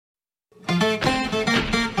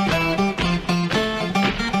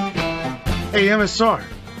Hey, MSR.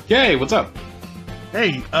 Yay, what's up?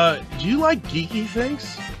 Hey, do you like geeky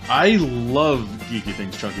things? I love geeky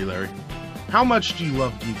things, Chunky Larry. How much do you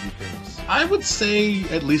love geeky things? I would say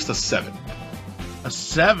at least a 7. A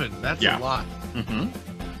 7? That's a lot. Mm-hmm.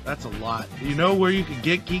 That's a lot. Do you know where you can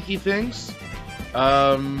get geeky things?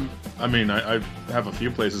 I have a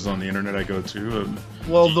few places on the internet I go to.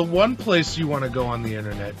 Well, the one place you want to go on the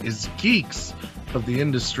internet is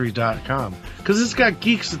geeksoftheindustry.com, because it's got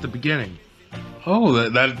geeks at the beginning. Oh,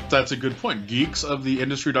 that's a good point.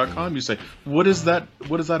 Geeksoftheindustry.com, you say. What is that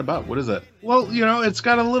about? What is that? Well, it's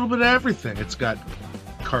got a little bit of everything. It's got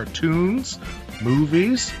cartoons,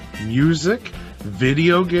 movies, music,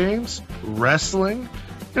 video games, wrestling.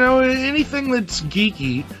 Anything that's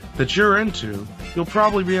geeky that you're into, you'll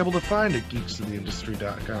probably be able to find at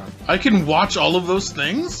geeksoftheindustry.com. I can watch all of those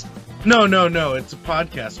things? No. It's a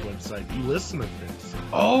podcast website. You listen to things.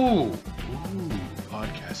 Oh. Ooh,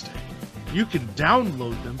 podcasting. You can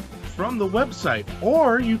download them from the website,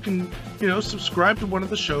 or you can, subscribe to one of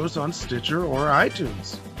the shows on Stitcher or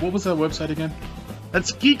iTunes. What was that website again?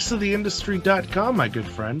 That's geeksoftheindustry.com, my good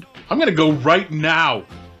friend. I'm gonna go right now.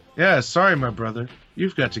 Yeah, sorry, my brother.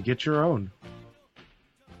 You've got to get your own.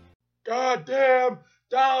 Goddamn,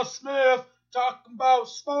 Donald Smith talking about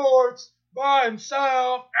sports by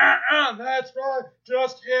himself. That's right,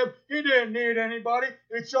 just him. He didn't need anybody.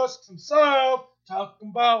 It's just himself. Talking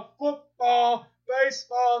about football,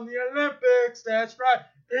 baseball, and the Olympics. That's right,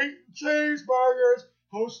 eating cheeseburgers.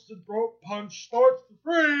 Hosted Broke Punch Sports for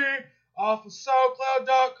free off of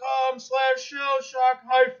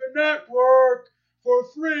SoundCloud.com/shellshock-network for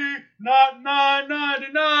free, not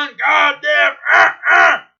 $9.99. Goddamn.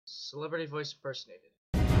 Celebrity voice impersonated.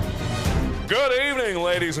 Good evening,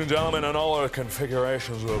 ladies and gentlemen, and all the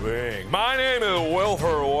configurations of being. My name is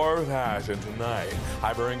Wilford Warthash, and tonight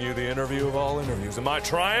I bring you the interview of all interviews in my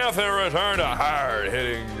triumphant return to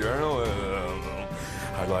hard-hitting journalism.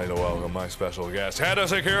 I'd like to welcome my special guest, head of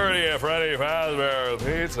security at Freddy Fazbear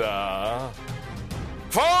Pizza,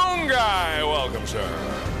 Phone Guy. Welcome, sir.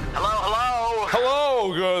 Hello.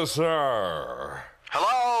 Hello, good sir.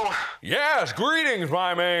 Hello. Yes, greetings,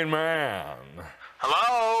 my main man.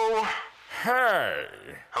 Hello. Hey.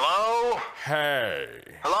 Hello. Hey.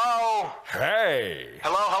 Hello. Hey.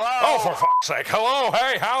 Hello. Oh, for fuck's sake. Hello,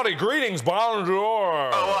 hey, howdy, greetings, bonjour. Oh,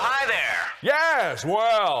 well, hi there. Yes,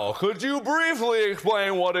 well, could you briefly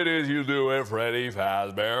explain what it is you do at Freddy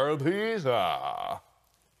Fazbear Pizza?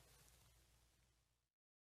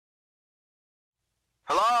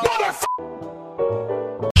 Hello.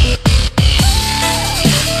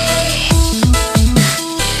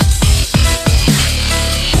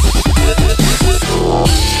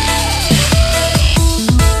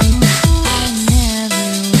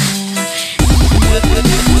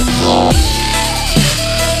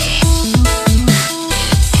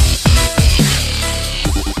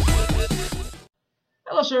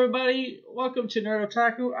 Hello, everybody. Welcome to Nerd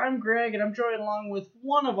Otaku. I'm Greg, and I'm joined along with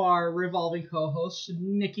one of our revolving co-hosts,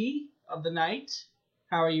 Nikki of the night.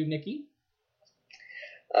 How are you, Nikki?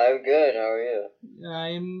 I'm good. How are you?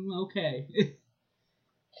 I'm okay.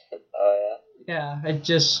 Oh Yeah, I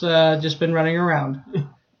just been running around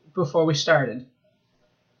before we started.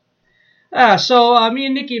 So me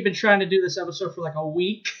and Nikki have been trying to do this episode for like a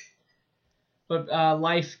week, but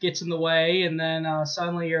life gets in the way, and then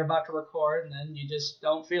suddenly you're about to record, and then you just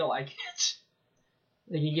don't feel like it.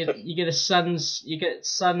 Like you get sudden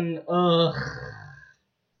ugh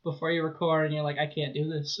before you record, and you're like, I can't do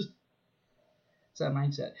this. It's that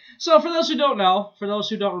mindset. So for those who don't know, for those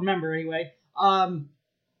who don't remember anyway,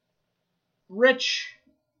 Rich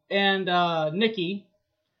and Nikki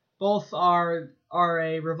both are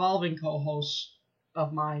a revolving co-host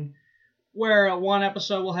of mine, where one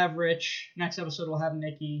episode we'll have Rich, next episode we'll have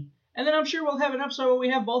Nikki, and then I'm sure we'll have an episode where we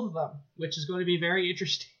have both of them, which is going to be very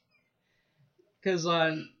interesting, because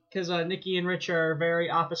Nikki and Rich are very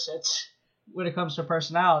opposites when it comes to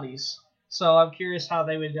personalities. So I'm curious how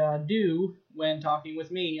they would do when talking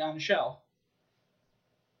with me on the show.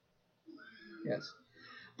 Yes.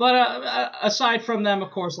 But aside from them,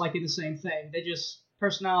 of course, liking the same thing, they just,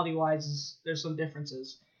 personality-wise, there's some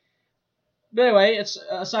differences. But anyway, it's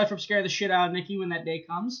aside from scaring the shit out of Nikki when that day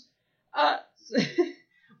comes,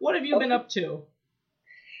 what have you been up to?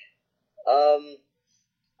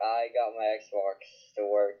 I got my Xbox to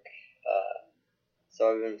work,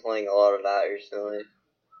 so I've been playing a lot of that recently.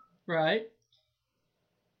 Right.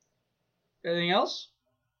 Anything else?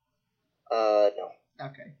 No.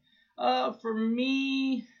 Okay. For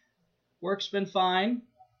me, work's been fine.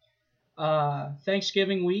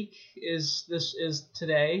 Thanksgiving week is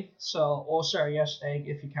today, yesterday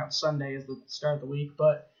if you count Sunday as the start of the week,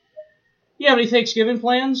 but You have any Thanksgiving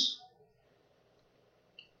plans?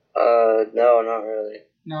 No, not really.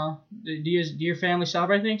 No. Do your family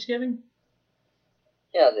celebrate Thanksgiving?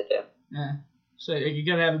 Yeah, they do. Yeah. So are you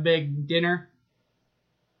gonna have a big dinner?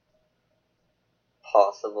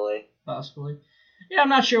 Possibly. Possibly. Yeah, I'm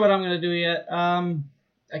not sure what I'm gonna do yet.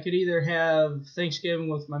 I could either have Thanksgiving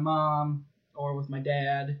with my mom or with my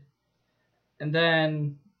dad, and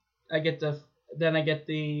then I get the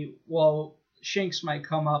Shinks might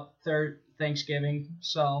come up third Thanksgiving,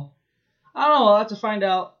 so I don't know. I'll have to find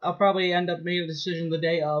out. I'll probably end up making a decision the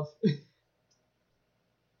day of,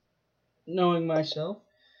 knowing myself.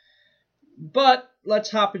 But let's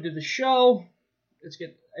hop into the show. Let's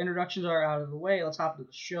get introductions are out of the way. Let's hop into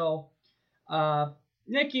the show.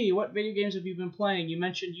 Nikki, what video games have you been playing? You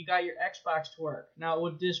mentioned you got your Xbox to work. Now,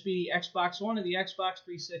 would this be the Xbox One or the Xbox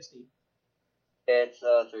 360? It's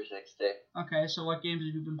 360. Okay, so what games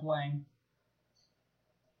have you been playing?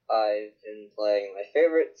 I've been playing my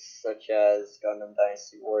favorites, such as Gundam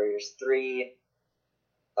Dynasty Warriors 3,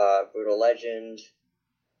 Brutal Legend,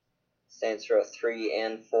 Saints Row 3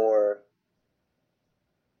 and 4,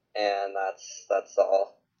 and that's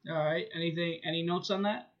all. All right. Any notes on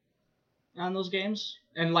that? On those games?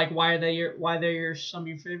 And like why they're some of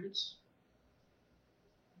your favorites?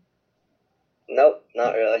 Nope,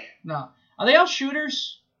 not really. No. Are they all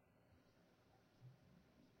shooters?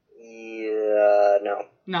 Yeah, no.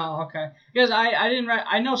 No, okay. Because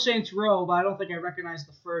I know Saints Row, but I don't think I recognize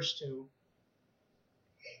the first two.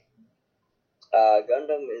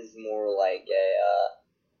 Gundam is more like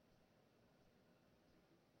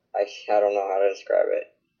I don't know how to describe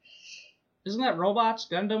it. Isn't that robots,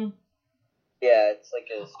 Gundam? Yeah, it's like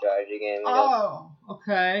a strategy game. Oh,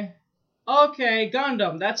 okay. Okay,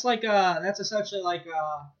 Gundam. That's essentially like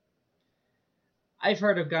I've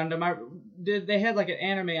heard of Gundam. They had like an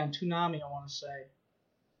anime on Toonami, I want to say.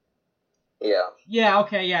 Yeah. Yeah,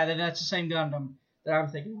 okay, yeah, that's the same Gundam that I'm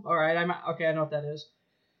thinking of. Alright, I know what that is.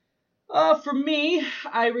 For me,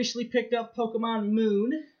 I recently picked up Pokemon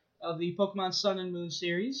Moon of the Pokemon Sun and Moon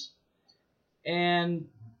series. And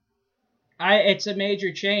it's a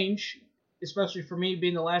major change, especially for me,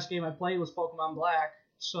 being the last game I played was Pokemon Black.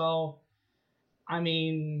 So, I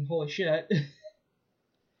mean, holy shit.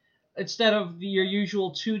 Instead of your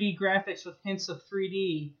usual 2D graphics with hints of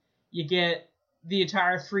 3D, you get the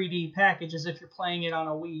entire 3D package as if you're playing it on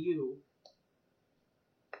a Wii U.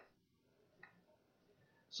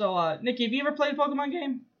 So, Nikki, have you ever played a Pokemon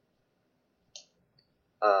game?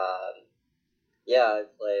 Yeah, I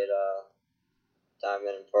played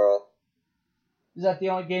Diamond and Pearl. Is that the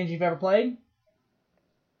only games you've ever played?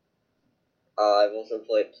 I've also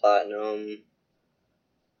played Platinum.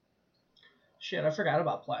 Shit, I forgot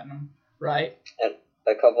about Platinum. Right. And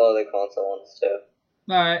a couple other console ones, too.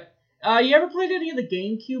 Alright. You ever played any of the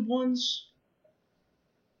GameCube ones?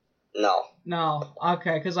 No. No.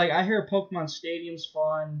 Okay, because like I hear Pokemon Stadium's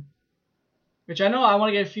fun. Which I know I want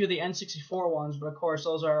to get a few of the N64 ones, but of course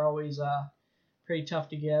those are always pretty tough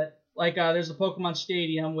to get. Like there's the Pokemon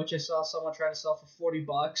Stadium, which I saw someone try to sell for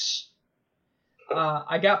 $40.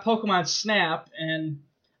 I got Pokemon Snap, and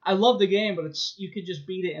I love the game, but you could just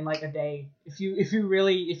beat it in like a day. If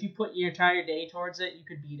you put your entire day towards it, you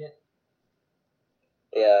could beat it.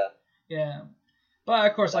 Yeah. Yeah. But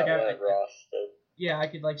of course, like I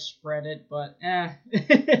could like spread it, but I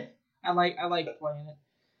like playing it.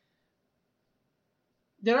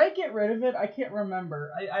 Did I get rid of it? I can't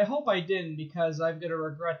remember. I hope I didn't, because I'm gonna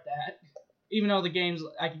regret that. Even though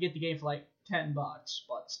I could get the game for like $10,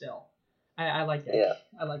 but still, I like that. Yeah.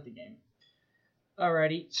 I like the game.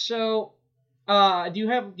 Alrighty, so do you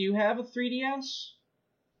have a 3DS?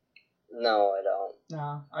 No, I don't.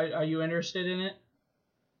 No. Are you interested in it?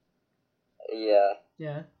 Yeah.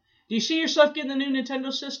 Yeah. Do you see yourself getting the new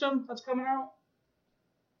Nintendo system that's coming out?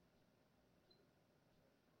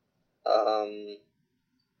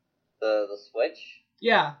 The Switch?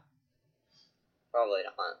 Yeah. Probably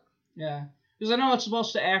not. Yeah. Because I know it's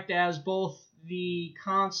supposed to act as both the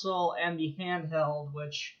console and the handheld,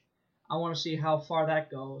 which I want to see how far that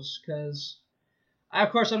goes. Because, of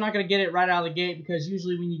course, I'm not going to get it right out of the gate, because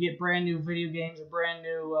usually when you get brand new video games or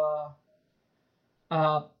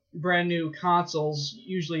brand new consoles,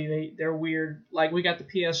 usually they're weird. Like, we got the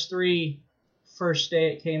PS3 first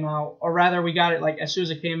day it came out, or rather we got it like as soon as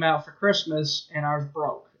it came out for Christmas, and ours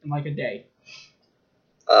broke in like a day.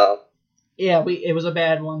 Oh. Yeah, it was a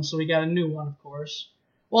bad one, so we got a new one, of course.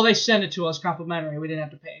 Well, they sent it to us complimentary. We didn't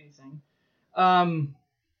have to pay anything.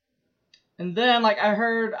 And then like I've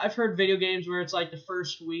heard video games where it's like the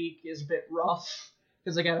first week is a bit rough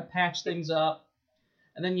because they got to patch things up,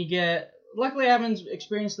 and then you get. Luckily, I haven't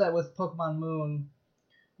experienced that with Pokemon Moon,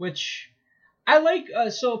 which I like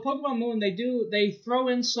so Pokemon Moon. They throw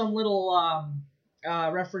in some little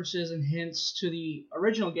references and hints to the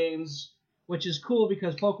original games, which is cool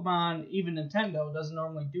because Pokemon, even Nintendo, doesn't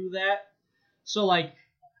normally do that. So like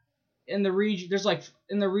in the region,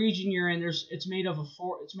 in the region you're in, it's made up of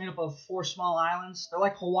four small islands. They're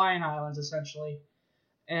like Hawaiian islands essentially,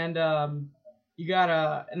 and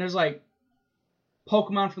there's like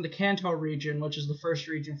Pokemon from the Kanto region, which is the first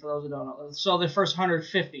region for those who don't know. So the first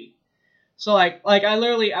 150. So like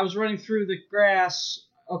I was running through the grass.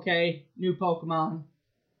 Okay, new Pokemon.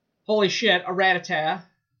 Holy shit, a Rattata,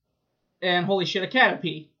 and holy shit, a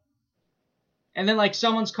Caterpie. And then like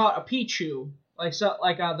someone's caught a Pichu.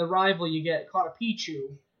 The rival you get caught a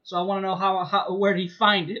Pichu. So I want to know how where do you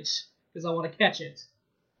find it? Because I want to catch it.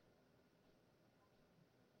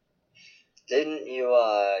 Didn't you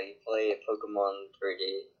play Pokemon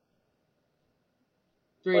 3D?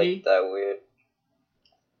 3D? Like that weird.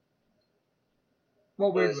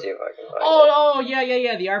 What weird? Let's see if I can find it. Oh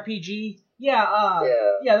yeah, the RPG. Yeah,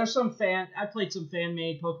 Yeah. There's some I played some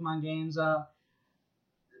fan-made Pokemon games.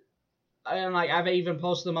 And like I've even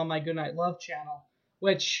posted them on my Goodnight Love channel,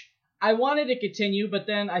 which I wanted to continue, but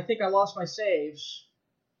then I think I lost my saves.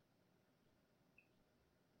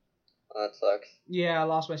 That sucks. Yeah, I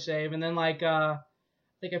lost my save, and then I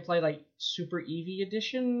think I played like Super Eevee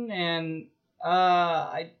Edition, and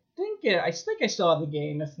I think I still have the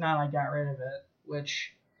game. If not, I got rid of it,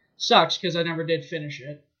 which sucks because I never did finish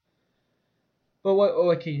it. But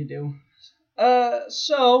what can you do?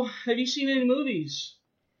 So have you seen any movies?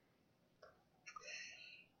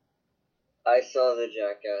 I saw the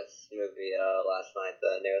Jackass movie last night,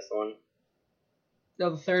 the newest one. No,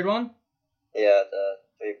 the third one. Yeah, the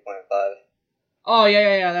 3.5. Oh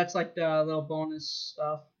yeah. That's like the little bonus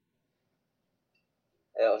stuff.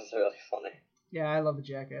 It was really funny. Yeah, I love the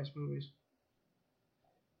Jackass movies.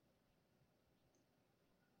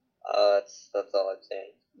 That's all I've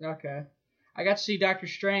seen. Okay. I got to see Doctor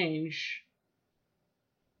Strange,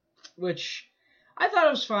 which I thought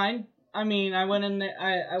it was fine. I mean, I went in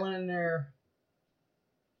there.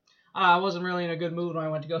 I wasn't really in a good mood when I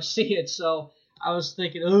went to go see it, so I was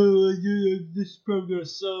thinking, oh, yeah, this is probably gonna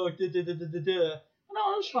suck. No, it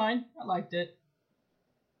was fine. I liked it.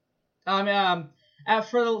 For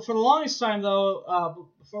the longest time though,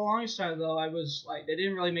 I was like, they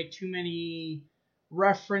didn't really make too many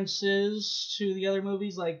references to the other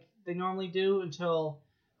movies like they normally do until,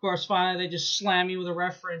 of course, finally they just slam you with a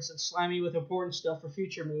reference and slam you with important stuff for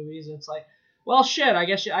future movies. It's like, well, shit. I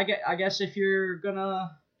guess if you're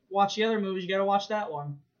gonna watch the other movies, you gotta watch that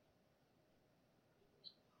one.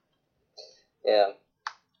 Yeah.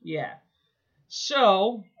 Yeah.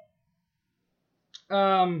 So,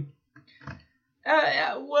 what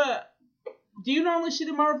do you normally see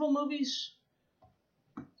the Marvel movies?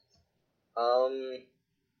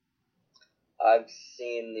 I've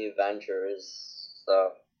seen the Avengers,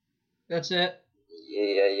 so. That's it?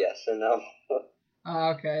 Yeah, yes and no.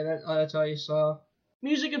 Okay, that's all you saw.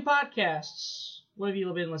 Music and podcasts. What have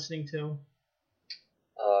you been listening to?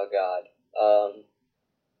 Oh, God.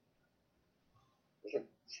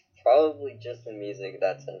 Probably just the music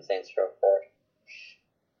that's in Saints Row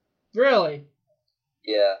 4. Really?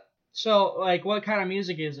 Yeah. So, like, what kind of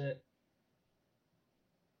music is it?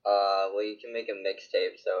 Well, you can make a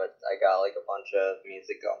mixtape, so I got, like, a bunch of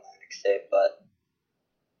music on my mixtape, but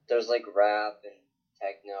there's, like, rap and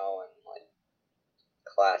techno and, like,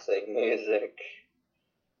 classic music.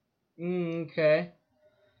 Okay.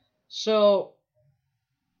 So,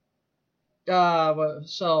 why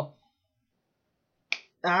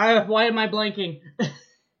am I blanking?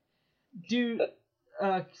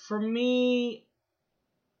 For me,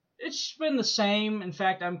 it's been the same. In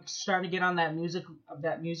fact, I'm starting to get on that music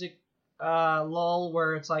lull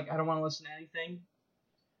where it's like I don't want to listen to anything.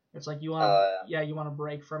 It's like you want you want to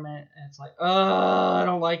break from it, and it's like, I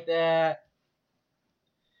don't like that.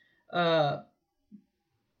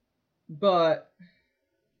 But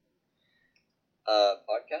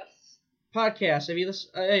podcasts. Have you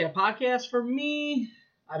listened? Podcasts for me.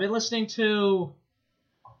 I've been listening to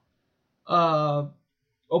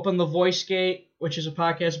Open the Voice Gate, which is a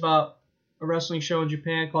podcast about a wrestling show in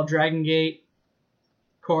Japan called Dragon Gate.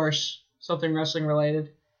 Of course, something wrestling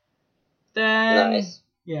related. Then, Nice.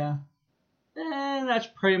 Yeah. And that's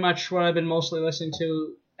pretty much what I've been mostly listening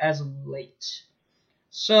to as of late.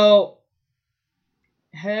 So,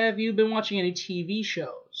 have you been watching any TV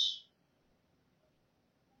shows?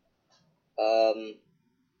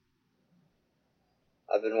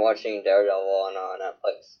 I've been watching Daredevil on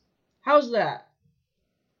Netflix. How's that?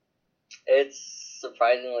 It's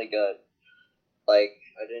surprisingly good. Like,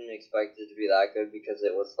 I didn't expect it to be that good because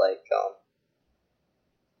it was like,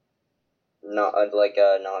 not like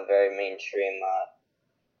a not very mainstream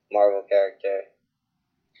Marvel character.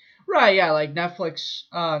 Right, yeah, like Netflix.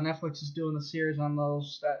 Netflix is doing a series on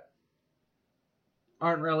those that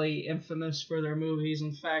aren't really infamous for their movies.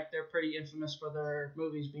 In fact, they're pretty infamous for their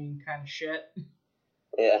movies being kind of shit.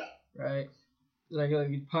 Yeah. Right. Like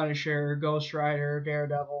Punisher, Ghost Rider,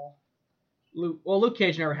 Daredevil. Luke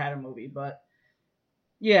Cage never had a movie, but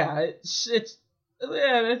yeah,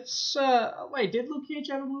 wait, did Luke Cage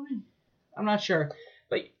have a movie? I'm not sure.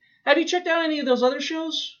 But have you checked out any of those other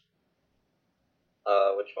shows?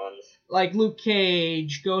 Which ones? Like Luke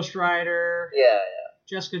Cage, Ghost Rider, Yeah.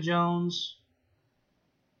 Jessica Jones.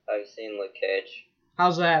 I've seen Luke Cage.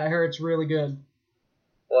 How's that? I heard it's really good.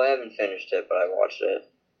 Well, I haven't finished it, but I watched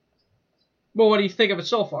it. Well, what do you think of it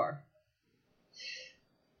so far?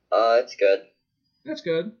 It's good. That's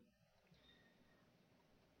good.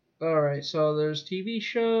 Alright, so there's TV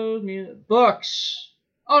shows, books.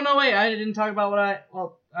 Oh, no, wait, I didn't talk about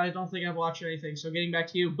I don't think I've watched anything, so getting back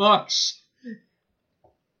to you, books.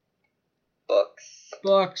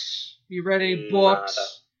 Books. You read any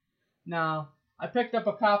books? No. I picked up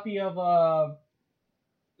a copy of a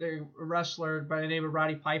wrestler by the name of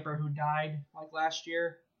Roddy Piper who died like last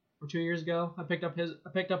year or 2 years ago. I picked up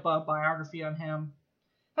a biography on him.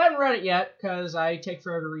 I haven't read it yet because I take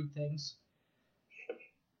forever to read things.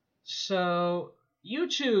 So,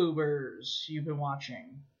 YouTubers you've been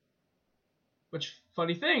watching. Which,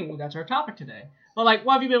 funny thing, that's our topic today. But, like,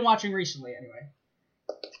 what have you been watching recently, anyway?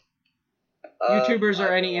 YouTubers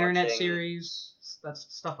or any internet series? That's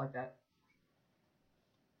stuff like that.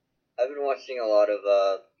 I've been watching a lot of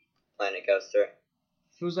Planet Coaster.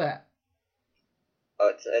 Who's that?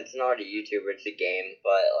 Oh, it's not a YouTuber, it's a game,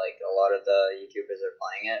 but like a lot of the YouTubers are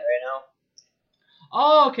playing it right now.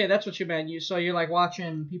 Oh, okay, that's what you meant. So you're like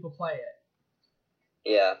watching people play it.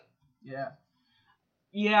 Yeah.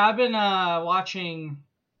 Yeah, I've been watching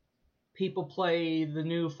people play the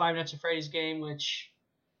new Five Nights at Freddy's game, which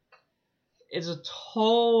is a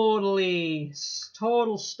total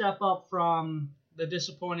step up from the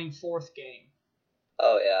disappointing fourth game.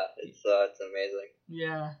 Oh yeah, it's amazing.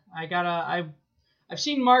 Yeah, I've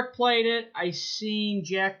seen Mark played it. I've seen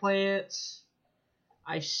Jack play it.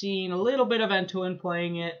 I've seen a little bit of N2N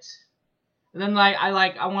playing it. And then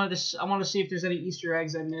I want to see if there's any Easter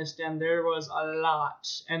eggs I missed, and there was a lot.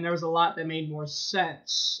 And there was a lot that made more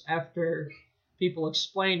sense after people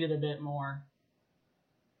explained it a bit more.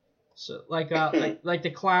 So like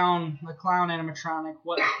the clown animatronic,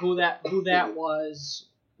 who that was,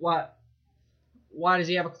 why does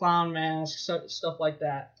he have a clown mask, stuff like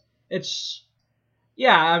that.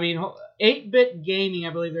 I mean, 8-Bit Gaming, I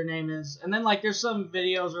believe their name is. And then, like, there's some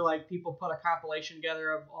videos where, like, people put a compilation together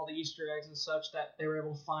of all the Easter eggs and such that they were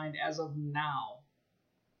able to find as of now.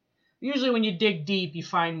 Usually when you dig deep, you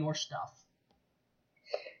find more stuff.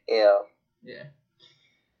 Yeah.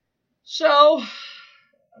 So,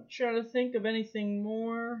 I'm trying to think of anything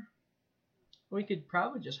more. We could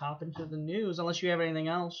probably just hop into the news, unless you have anything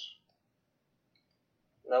else.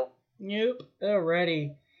 Nope.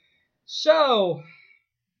 Alrighty. So,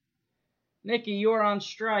 Nikki, you're on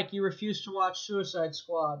strike. You refuse to watch Suicide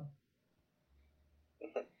Squad.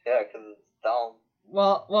 Yeah, because it's dumb.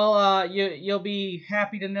 Well, you'll be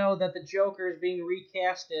happy to know that the Joker is being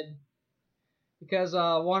recasted because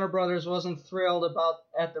Warner Brothers wasn't thrilled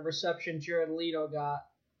at the reception Jared Leto got.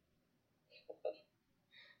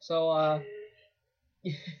 So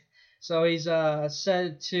he's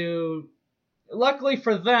said to. Luckily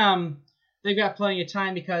for them, they've got plenty of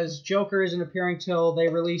time because Joker isn't appearing till they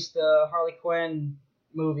release the Harley Quinn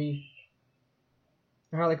movie.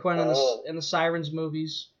 The Harley Quinn and the Sirens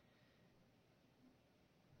movies.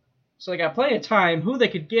 So they got plenty of time. Who they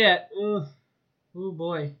could get? Oh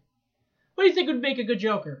boy. What do you think would make a good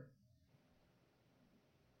Joker?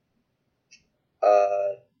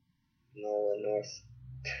 Nolan North.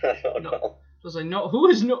 I don't know. So I was like,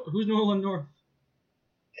 who's Nolan North?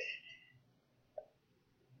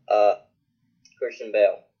 Christian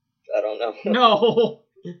Bale. I don't know. No.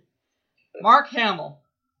 Mark Hamill.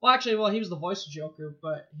 Well, actually, he was the voice of Joker,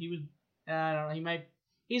 but he was, I don't know,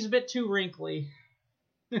 he's a bit too wrinkly.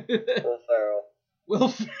 Will Ferrell.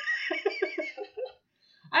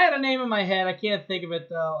 I had a name in my head. I can't think of it,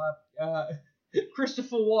 though.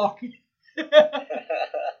 Christopher Walken.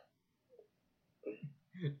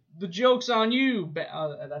 The joke's on you.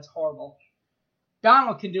 That's horrible.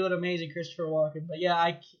 Donald can do it amazing, Christopher Walken. But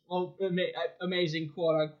yeah, amazing,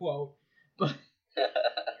 quote unquote. But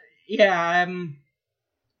yeah,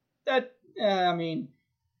 I mean,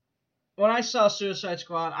 when I saw Suicide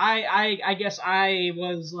Squad, I guess I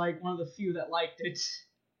was like one of the few that liked it.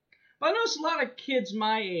 But I noticed a lot of kids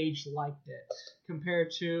my age liked it compared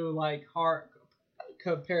to like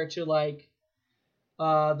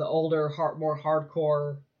the older, more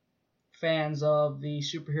hardcore fans of the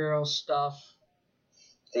superhero stuff.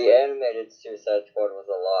 The animated Suicide Squad was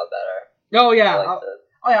a lot better. Oh yeah, I liked it.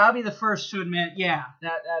 I'll be the first to admit, yeah,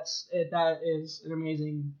 that's it. That is an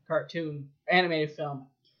amazing cartoon animated film.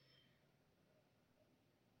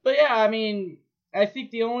 But yeah, I mean, I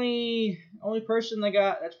think the only person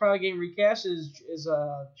that's probably getting recast is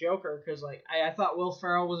Joker, because like I thought Will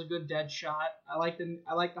Ferrell was a good Deadshot. I like the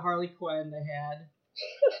Harley Quinn they had.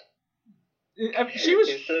 She was.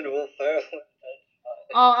 You said Will Ferrell.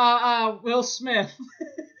 Will Smith.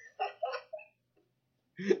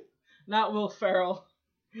 Not Will Ferrell.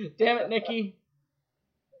 Damn it, Nikki.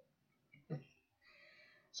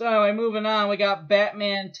 So anyway, moving on, we got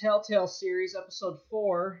Batman Telltale Series Episode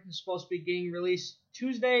 4 is supposed to be getting released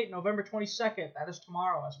Tuesday, November 22nd. That is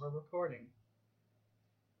tomorrow as we're recording.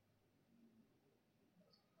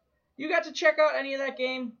 You got to check out any of that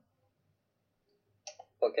game?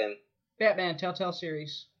 Okay. Batman Telltale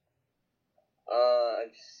Series.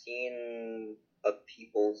 I've seen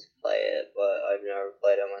people's play it, but I've never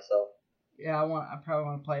played it myself. Yeah, I probably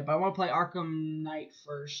want to play it, but I want to play Arkham Knight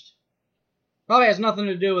first. Probably has nothing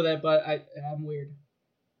to do with it, but I'm weird.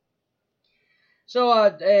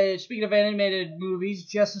 So, speaking of animated movies,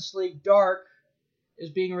 Justice League Dark is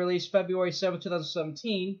being released February 7th,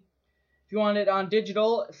 2017. If you want it on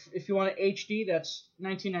digital, if you want it HD, that's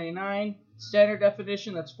 $19.99. Standard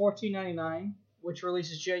definition, that's $14.99, which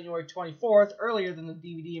releases January 24th, earlier than the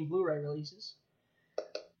DVD and Blu-ray releases.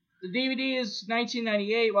 The DVD is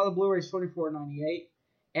 $19.98, while the Blu-ray is $24.98.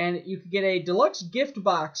 And you can get a deluxe gift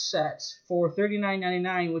box set for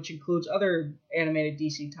 $39.99, which includes other animated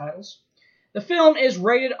DC titles. The film is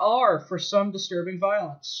rated R for some disturbing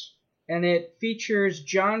violence, and it features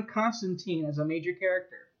John Constantine as a major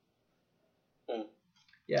character.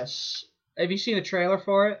 Yes. Have you seen the trailer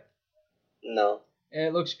for it? No.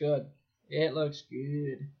 It looks good. It looks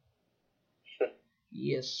good.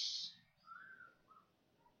 Yes.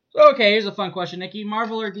 Okay, here's a fun question, Nikki.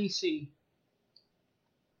 Marvel or DC?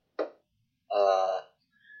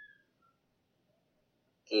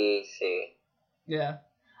 DC. Yeah.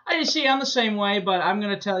 I'm the same way, but I'll be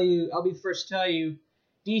the first to tell you,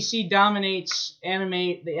 DC dominates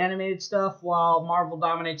the animated stuff, while Marvel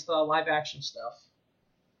dominates the live action stuff.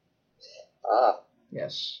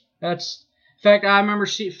 Yes. In fact, I remember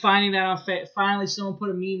finding that on finally someone put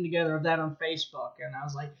a meme together of that on Facebook, and I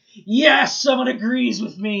was like, yes, someone agrees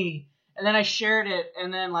with me. And then I shared it,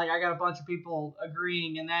 and then like I got a bunch of people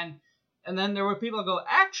agreeing, and then there were people that go,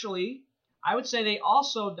 actually, I would say they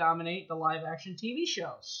also dominate the live action TV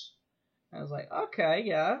shows. And I was like, okay,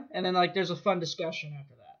 yeah. And then like there's a fun discussion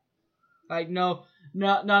after that. Like none of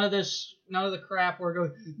the crap where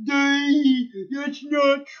going, that's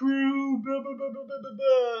not true. Blah, blah, blah, blah, blah,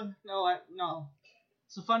 blah. No.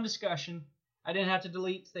 It's a fun discussion. I didn't have to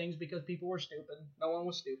delete things because people were stupid. No one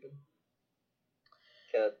was stupid.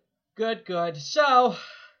 Good. So,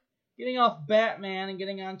 getting off Batman and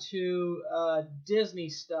getting onto Disney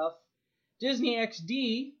stuff. Disney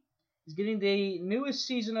XD is getting the newest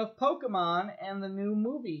season of Pokemon and the new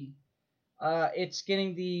movie. It's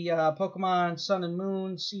getting the Pokemon Sun and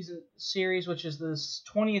Moon series, which is the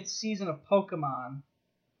 20th season of Pokemon,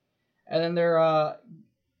 and then they're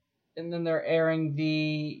airing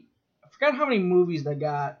I forgot how many movies they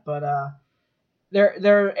got, but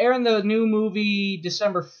they're airing the new movie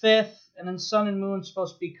December 5th, and then Sun and Moon's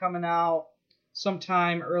supposed to be coming out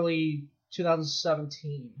sometime early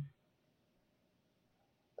 2017.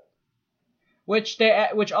 Which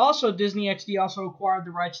also Disney XD also acquired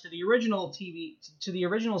the rights to the original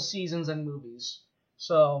seasons and movies.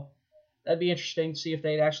 So that'd be interesting to see if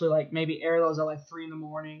they'd actually maybe air those at 3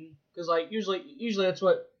 a.m. because usually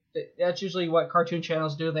that's usually what cartoon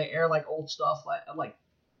channels do. They air old stuff like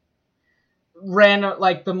random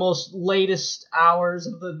the most latest hours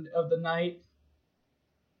of the night.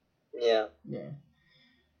 Yeah.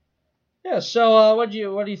 So what are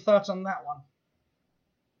your thoughts on that one?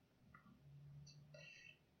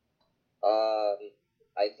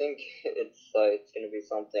 I think it's gonna be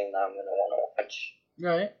something that I'm gonna want to watch.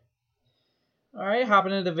 Right. All right,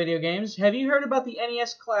 hopping into video games. Have you heard about the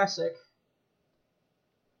NES Classic?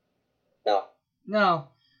 No.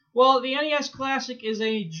 Well, the NES Classic is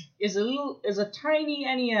a tiny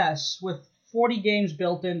NES with 40 games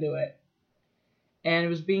built into it, and it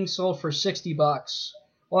was being sold for $60.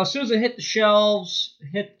 Well, as soon as it hit the shelves,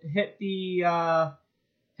 hit the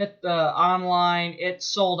online, it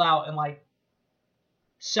sold out in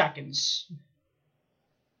seconds.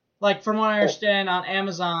 From what I understand, on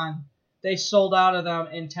Amazon, they sold out of them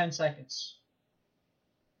in 10 seconds.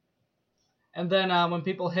 And then when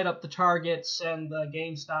people hit up the Targets and the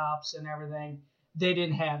GameStops and everything, they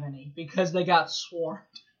didn't have any because they got swarmed.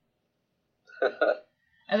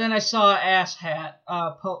 And then I saw Ass Hat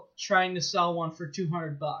trying to sell one for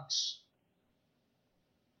 $200.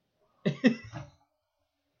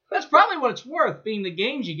 That's probably what it's worth, being the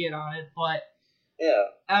games you get on it, but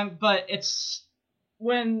Yeah. but it's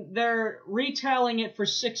when they're retailing it for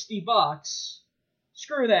 $60.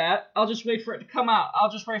 Screw that. I'll just wait for it to come out.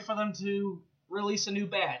 I'll just wait for them to release a new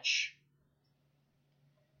batch.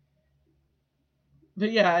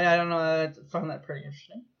 But yeah, I don't know. I found that pretty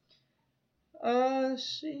interesting.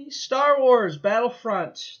 Let's see. Star Wars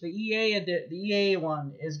Battlefront, the EA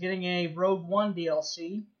one, is getting a Rogue One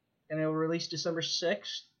DLC, and it will release December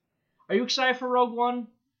 6th. Are you excited for Rogue One?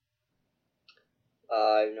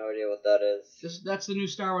 I have no idea what that is. That's the new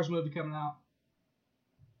Star Wars movie coming out.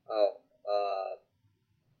 Oh,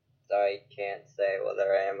 I can't say whether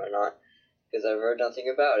I am or not, because I've heard nothing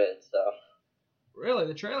about it, so. Really,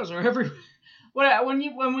 the trailers are everywhere. When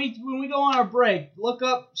we go on our break, look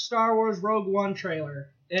up Star Wars Rogue One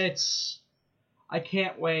trailer. I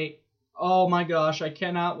can't wait. Oh my gosh, I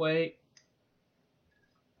cannot wait.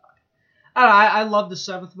 I love the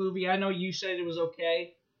 7th movie. I know you said it was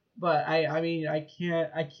okay, but I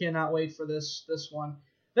cannot wait for this one.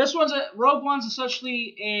 Rogue One's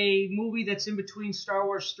essentially a movie that's in between Star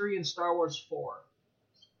Wars 3 and Star Wars 4.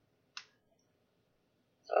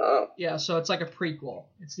 Oh. Yeah, so it's like a prequel.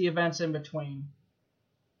 It's the events in between.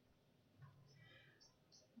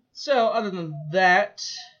 So, other than that,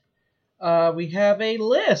 we have a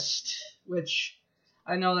list, which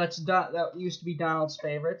I know that used to be Donald's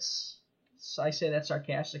favorites. So I say that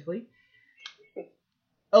sarcastically.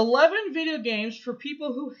 11 video games for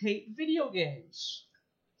people who hate video games.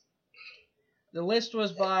 The list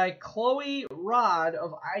was by Chloe Rod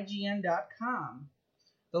of IGN.com.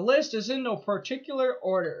 The list is in no particular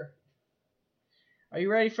order. Are you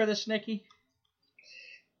ready for this, Nikki?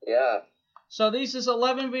 Yeah. So these is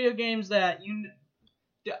 11 video games that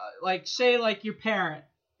say your parent.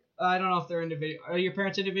 I don't know if they're into video. Are your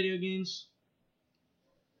parents into video games?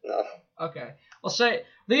 No. Okay. Well, say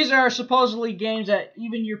these are supposedly games that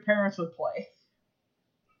even your parents would play.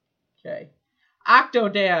 Okay.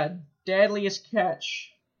 Octodad, Deadliest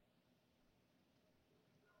Catch.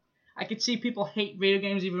 I could see people hate video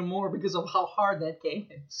games even more because of how hard that game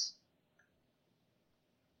is.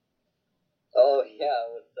 Oh, yeah,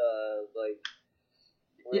 with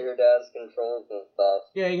weird ass controls and stuff.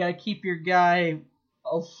 Yeah, you gotta keep your guy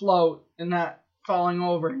afloat and not falling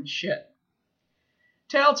over and shit.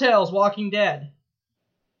 Telltale's Walking Dead.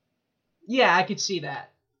 Yeah, I could see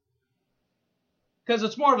that. Because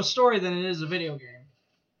it's more of a story than it is a video game.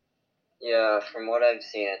 Yeah, from what I've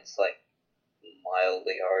seen, it's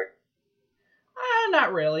mildly hard.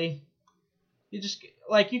 Not really. You just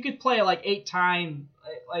you could play it 8 times.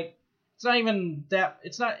 It's not even that.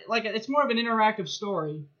 It's not it's more of an interactive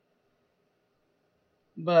story.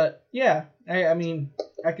 But yeah, I mean,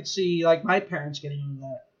 I could see my parents getting into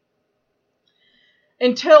that.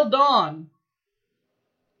 Until Dawn.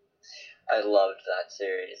 I loved that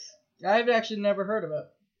series. I've actually never heard of it.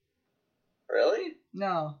 Really?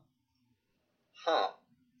 No. Huh.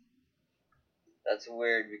 That's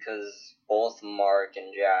weird because both Mark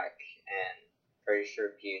and Jack, and pretty sure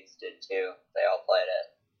Pewds did too. They all played it.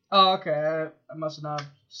 Oh, okay. I must not have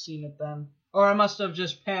seen it then. Or I must have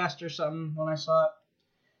just passed or something when I saw it.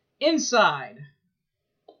 Inside.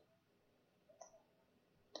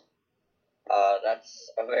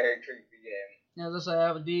 That's a very creepy game. Yeah,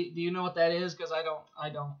 do you know what that is? Because I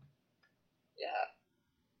don't. Yeah.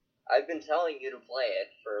 I've been telling you to play it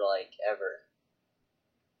for, ever.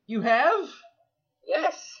 You have?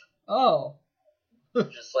 Yes! Oh.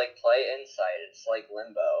 Just, play Inside. It's like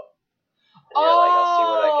Limbo. And you're I'll see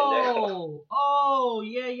what I can do. Oh,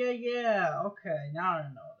 yeah. Okay, now I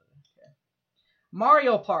know. Okay.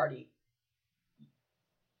 Mario Party.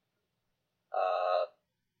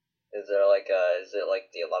 Is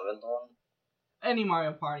it the 11th one? Any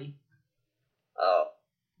Mario Party. Oh.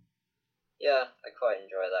 Yeah, I quite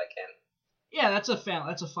enjoy that game. Yeah, that's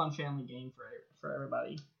a fun family game for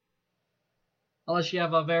everybody. Unless you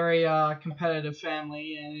have a very competitive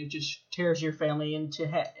family and it just tears your family into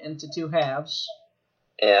 2 halves.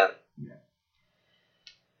 Yeah.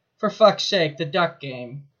 For fuck's sake, the duck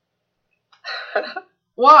game.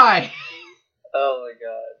 Why? Oh my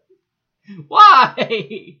god.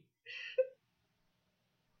 Why?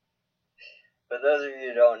 For those of you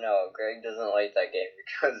who don't know, Greg doesn't like that game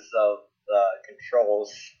because of the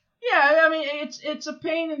controls. Yeah, I mean it's a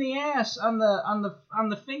pain in the ass on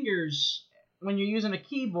the fingers when you're using a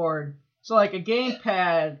keyboard. So like a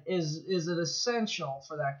gamepad is an essential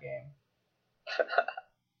for that game.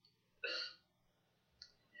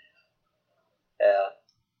 Yeah.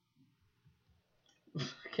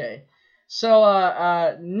 Okay. So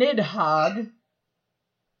Nidhogg.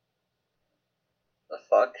 The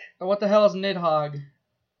fuck? What the hell is Nidhogg?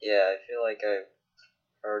 Yeah, I feel like I've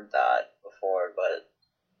heard that before, but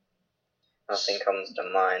nothing comes to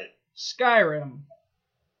mind. Skyrim.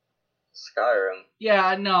 Skyrim?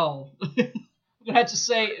 Yeah, no. I'm gonna have to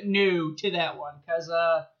say no to that one, because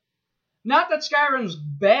not that Skyrim's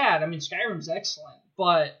bad. I mean, Skyrim's excellent,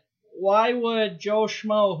 but why would Joe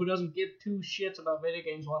Schmo, who doesn't give two shits about video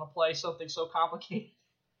games, want to play something so complicated?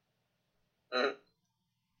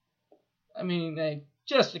 I mean,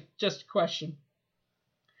 just a question.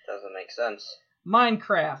 Doesn't make sense.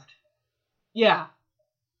 Minecraft. Yeah.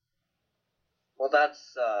 Well,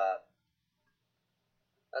 that's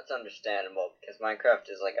understandable, because Minecraft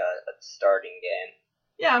is like a starting game.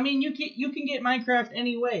 Yeah, I mean, you can get Minecraft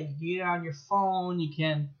any way. You get it on your phone,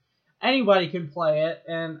 anybody can play it,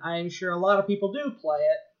 and I'm sure a lot of people do play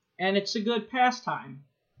it, and it's a good pastime.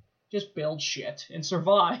 Just build shit and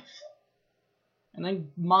survive. And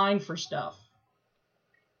then mine for stuff.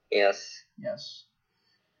 Yes. Yes.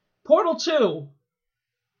 Portal 2.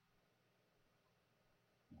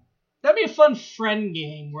 That'd be a fun friend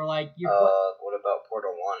game where, like, you're... what about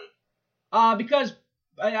Portal 1? Because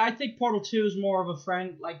I think Portal 2 is more of a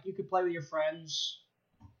friend, like, you could play with your friends.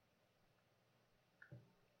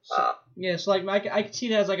 So, yeah, so, like, I could see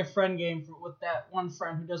that as, like, a friend game with that one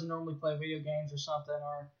friend who doesn't normally play video games or something,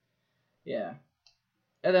 or... Yeah.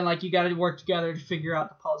 And then, like, you gotta work together to figure out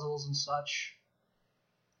the puzzles and such.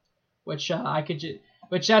 Which,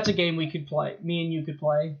 which that's a game we could play. Me and you could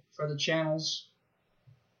play for the channels.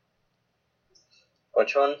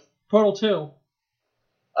 Which one? Portal 2.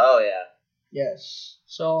 Oh, yeah. Yes.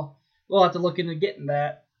 So, we'll have to look into getting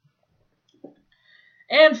that.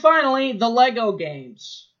 And finally, the Lego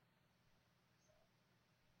games.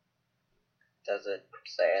 Does it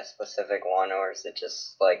say a specific one, or is it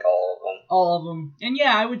just, like, all of them? All of them. And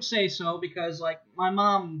yeah, I would say so, because, like, my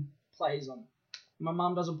mom plays them. My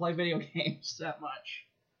mom doesn't play video games that much.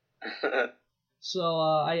 So,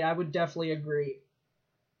 I would definitely agree.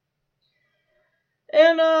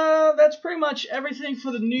 And, that's pretty much everything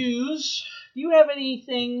for the news. Do you have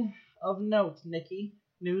anything of note, Nikki,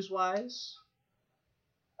 news-wise?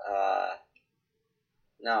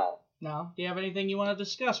 No. No? Do you have anything you want to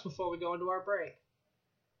discuss before we go into our break?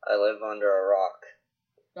 I live under a rock.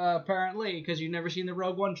 Apparently, because you've never seen the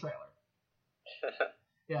Rogue One trailer.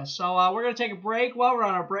 Yeah, so we're going to take a break. While we're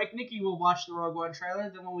on our break, Nikki will watch the Rogue One trailer.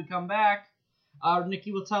 Then when we come back,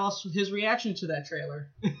 Nikki will tell us his reaction to that trailer.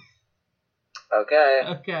 Okay.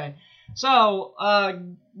 Okay. So,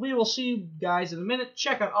 we will see you guys in a minute.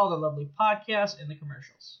 Check out all the lovely podcasts and the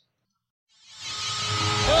commercials.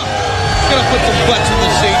 Gonna put some butts in the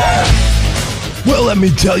seat. Well, let me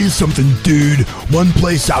tell you something, dude. One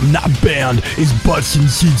place I'm not banned is Butts and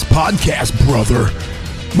Seats Podcast, brother.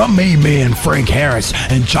 My main man, Frank Harris,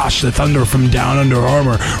 and Josh the Thunder from Down Under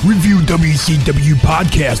Armour review WCW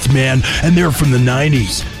Podcast, man, and they're from the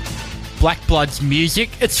 90s. Black Blood's music,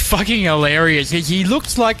 it's fucking hilarious. He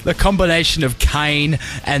looks like the combination of Kane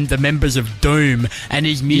and the members of Doom, and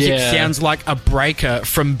his music sounds like a breaker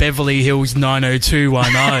from Beverly Hills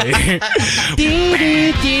 90210.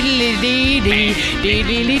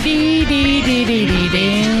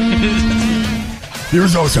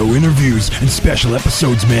 There's also interviews and special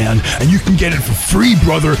episodes, man, and you can get it for free,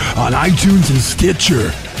 brother, on iTunes and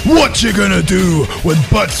Stitcher. What you gonna do when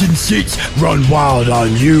Butts and Seats run wild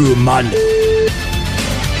on you, man?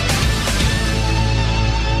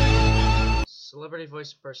 Celebrity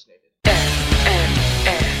voice impersonated.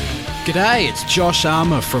 G'day, it's Josh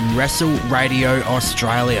Armour from Wrestle Radio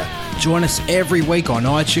Australia. Join us every week on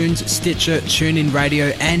iTunes, Stitcher, TuneIn Radio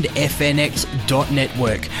and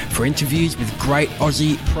FNX.network for interviews with great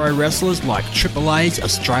Aussie pro wrestlers like Triple A's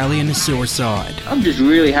Australian Suicide. I'm just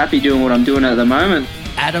really happy doing what I'm doing at the moment.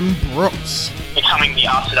 Adam Brooks. Becoming the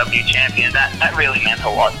RCW champion, that really meant a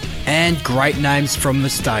lot. And great names from the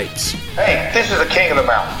States. Hey, this is the King of the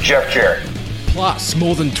Mountain, Jeff Jarrett. Plus,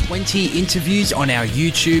 more than 20 interviews on our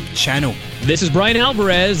YouTube channel. This is Brian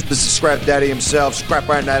Alvarez. This is Scrap Daddy himself, Scrap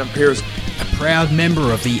Iron Adam Pierce. A proud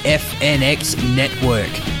member of the FNX network.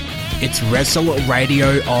 It's Wrestle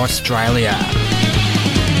Radio Australia.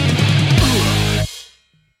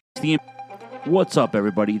 What's up,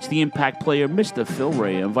 everybody? It's the Impact Player, Mr. Phil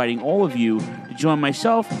Ray, inviting all of you to join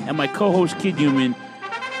myself and my co-host Kid Human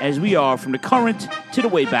as we are from the current to the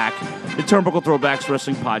way back, the Turnbuckle Throwbacks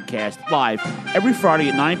Wrestling Podcast, live every Friday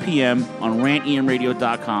at 9 p.m. on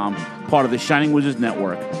rantemradio.com, part of the Shining Wizards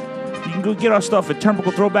Network. You can go get our stuff at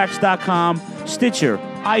turnbucklethrowbacks.com, Stitcher,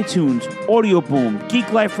 iTunes, Audio Boom,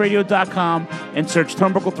 geekliferadio.com, and search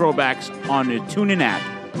Turnbuckle Throwbacks on the TuneIn app.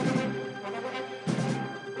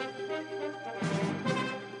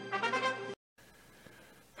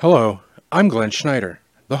 Hello, I'm Glenn Schneider,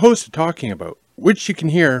 the host of Talking About, which you can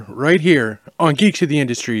hear right here on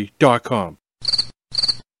geeksoftheindustry.com.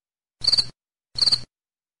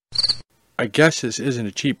 I guess this isn't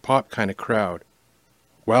a cheap pop kind of crowd.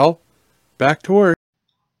 Well, back to work.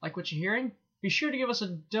 Like what you're hearing? Be sure to give us a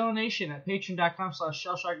donation at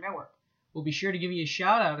patreon.com/ShellshockNetwork. We'll be sure to give you a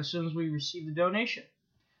shout out as soon as we receive the donation.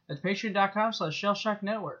 That's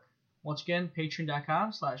patreon.com/ShellshockNetwork. Once again,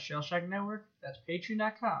 patreon.com/ShellshockNetwork. That's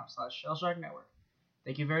patreon.com/ShellshockNetwork.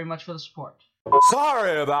 Thank you very much for the support.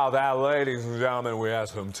 Sorry about that, ladies and gentlemen. We had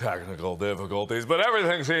some technical difficulties, but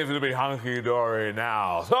everything seems to be hunky-dory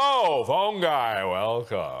now. So, phone guy,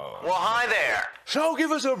 welcome. Well, hi there. So,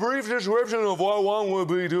 give us a brief description of what one would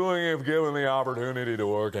be doing if given the opportunity to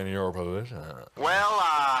work in your position. Well,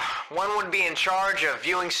 one would be in charge of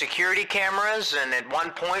viewing security cameras, and at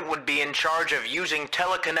one point would be in charge of using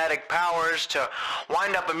telekinetic powers to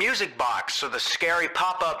wind up a music box so the scary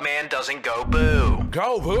pop-up man doesn't go boo.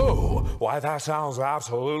 Go boo? Why, that sounds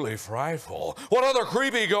absolutely frightful. What other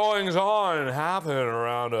creepy goings-on happen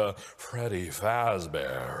around a Freddy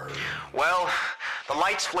Fazbear? Well, the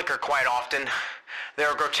lights flicker quite often. There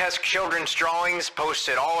are grotesque children's drawings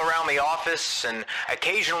posted all around the office, and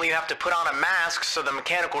occasionally you have to put on a mask so the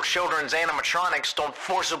mechanical children's animatronics don't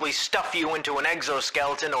forcibly stuff you into an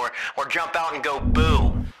exoskeleton or jump out and go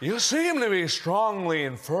boo. You seem to be strongly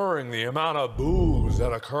inferring the amount of boos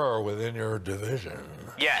that occur within your division.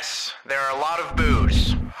 Yes, there are a lot of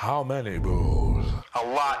boos. How many boos? A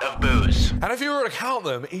lot of boos. And if you were to count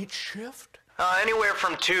them each shift? Anywhere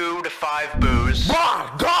from 2 to 5 boos.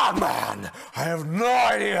 My God, man! I have no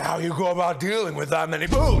idea how you go about dealing with that many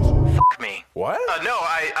boos. Fuck me. What? No,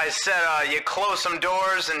 I said you close some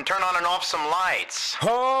doors and turn on and off some lights.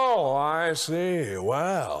 Oh, I see.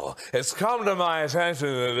 Well, it's come to my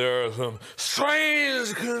attention that there are some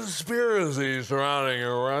strange conspiracies surrounding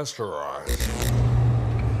your restaurant.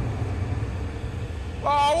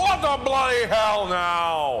 Oh, what the bloody hell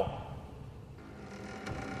now?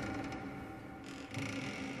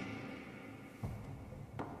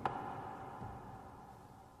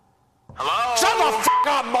 Hello? Shut the f***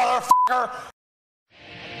 up, motherfucker!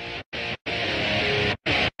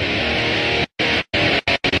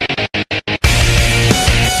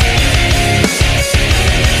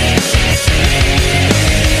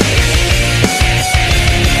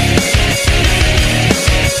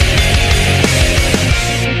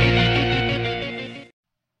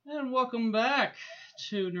 And welcome back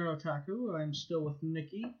to Neurotaku. I'm still with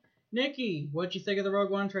Nikki. Nikki, what'd you think of the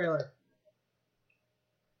Rogue One trailer?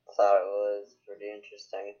 I thought it was pretty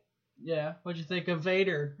interesting. Yeah, what'd you think of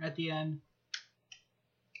Vader at the end?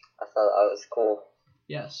 I thought that was cool.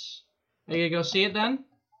 Yes. Are you gonna go see it then?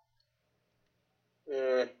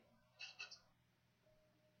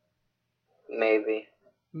 Maybe.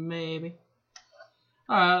 Maybe.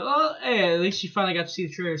 Alright, well, hey, at least you finally got to see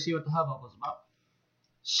the trailer, see what the hubbub was about.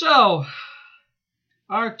 So,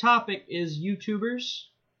 our topic is YouTubers.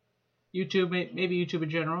 YouTube, maybe YouTube in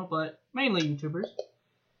general, but mainly YouTubers.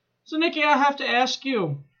 So, Nikki, I have to ask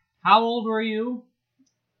you, how old were you?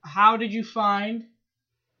 How did you find?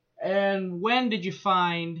 And when did you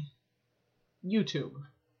find YouTube?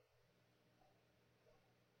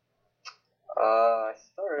 I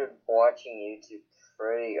started watching YouTube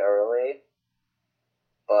pretty early,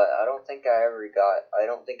 but I don't think I ever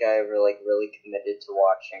like really committed to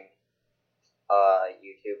watching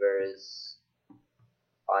YouTubers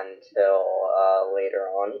until later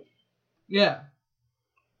on. Yeah.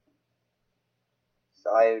 So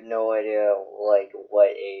I have no idea like what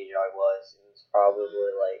age I was. It was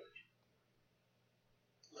probably like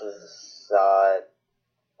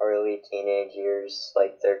early teenage years,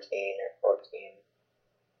 like 13 or 14.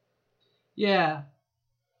 Yeah.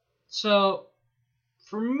 So,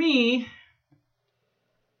 for me,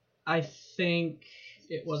 I think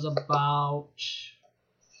it was about,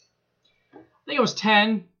 I think it was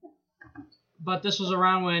 10, but this was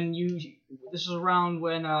around when you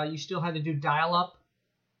still had to do dial-up.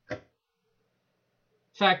 In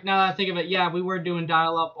fact, now that I think of it, yeah, we were doing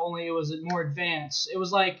dial-up, only it was more advanced. It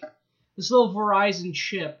was like this little Verizon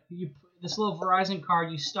chip, this little Verizon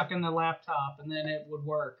card you stuck in the laptop, and then it would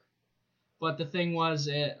work. But the thing was,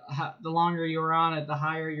 the longer you were on it, the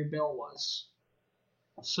higher your bill was.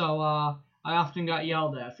 So I often got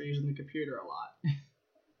yelled at for using the computer a lot.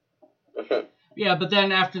 Yeah, but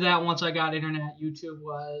then after that, once I got internet, YouTube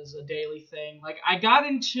was a daily thing. Like, I got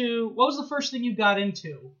into... What was the first thing you got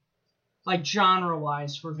into? Like,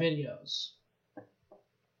 genre-wise for videos?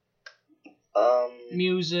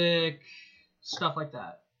 Music, stuff like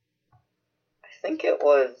that. I think it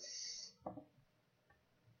was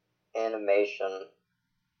animation.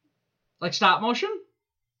 Like stop motion?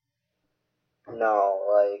 No,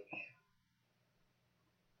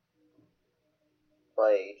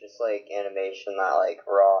 just like animation that like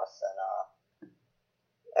Ross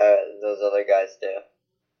and those other guys do.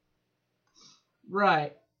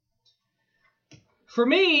 Right. For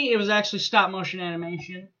me, it was actually stop motion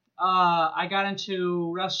animation. I got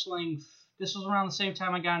into wrestling. This was around the same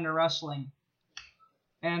time I got into wrestling,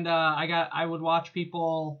 and I would watch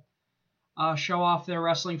people show off their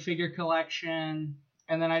wrestling figure collection,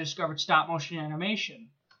 and then I discovered stop motion animation.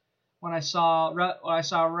 When I saw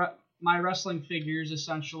my wrestling figures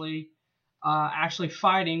essentially actually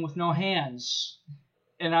fighting with no hands,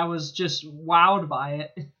 and I was just wowed by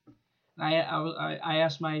it. I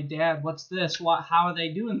asked my dad, "What's this? How are they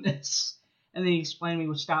doing this?" And then he explained to me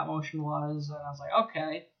what stop motion was, and I was like,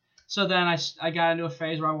 "Okay." So then I got into a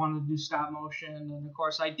phase where I wanted to do stop motion, and of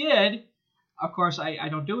course I did. Of course I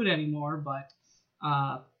don't do it anymore, but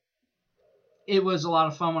it was a lot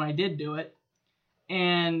of fun when I did do it.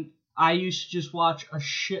 And I used to just watch a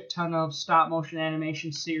shit ton of stop motion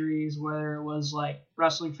animation series, whether it was like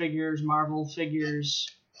wrestling figures, Marvel figures.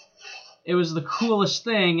 It was the coolest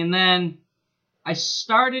thing. And then I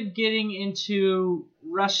started getting into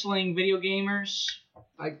wrestling video gamers,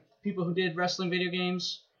 like people who did wrestling video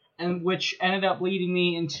games, and which ended up leading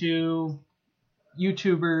me into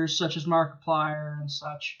YouTubers such as Markiplier and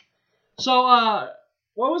such. So,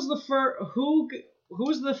 what was the who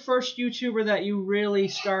was the first YouTuber that you really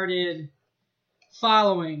started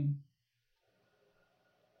following?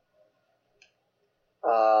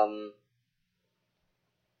 I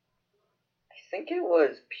think it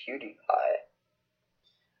was PewDiePie.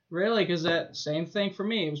 Really? Because that same thing for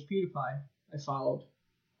me. It was PewDiePie I followed.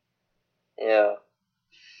 Yeah.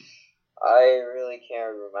 I really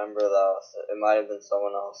can't remember though. So it might have been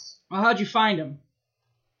someone else. Well, how'd you find him?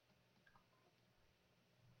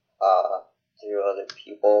 Through other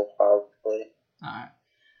people, probably. Alright.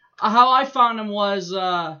 How I found him was,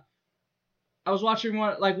 I was watching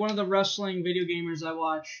one of the wrestling video gamers I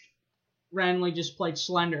watched randomly just played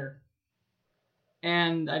Slender.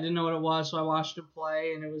 And I didn't know what it was, so I watched him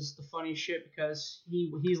play, and it was the funniest shit because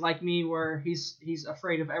he's like me where he's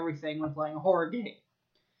afraid of everything when playing a horror game.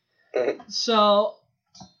 So,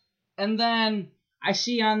 and then I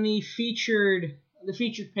see on the featured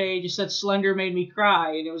page, it said Slender made me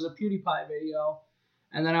cry, and it was a PewDiePie video.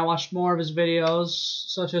 And then I watched more of his videos,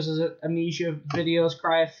 such as his Amnesia videos,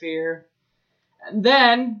 Cry of Fear. And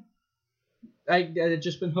then, I've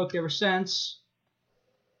just been hooked ever since.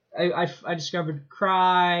 I discovered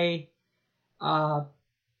Cry,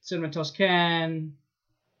 Cinnamon Toast Ken,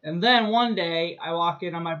 and then one day I walk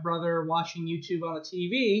in on my brother watching YouTube on the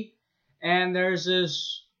TV, and there's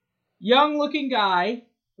this young-looking guy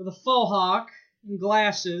with a faux hawk and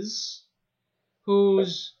glasses, who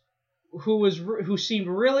seemed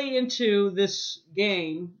really into this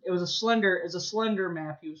game. It was a Slender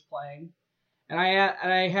map he was playing. And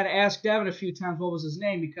I had to ask Devin a few times what was his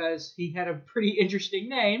name because he had a pretty interesting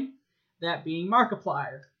name, that being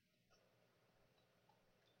Markiplier.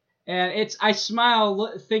 And I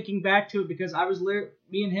smile thinking back to it because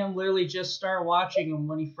me and him literally just started watching him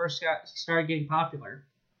when he first started getting popular.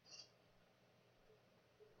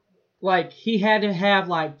 Like, he had to have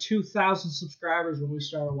like 2,000 subscribers when we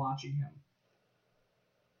started watching him.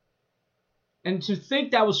 And to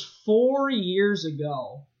think that was 4 years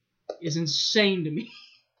ago is insane to me.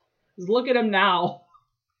 Look at him now.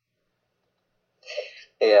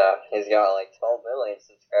 Yeah, he's got like 12 million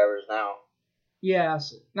subscribers now.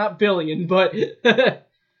 Yes, not billion, but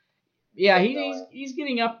yeah, he's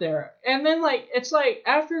getting up there. And then it's like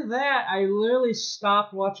after that, I literally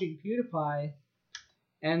stopped watching PewDiePie,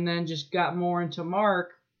 and then just got more into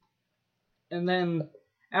Mark. And then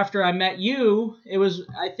after I met you,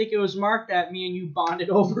 I think it was Mark that me and you bonded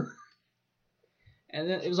over. And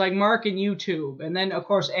then it was like Mark and YouTube, and then of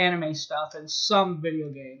course anime stuff and some video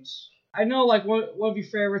games. I know like one of your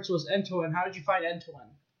favorites was Entwin. How did you find Entwin?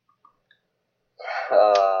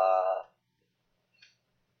 I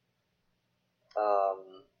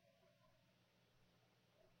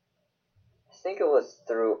think it was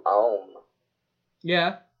through Ohm.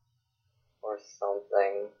 Yeah. Or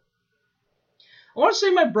something. I want to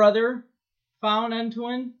say my brother found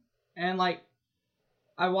Entwin, and like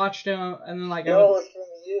I watched him, and then like No, it was from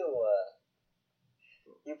you.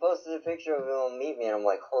 You posted a picture of him on Meet Me, and I'm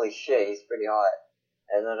like, holy shit, he's pretty hot.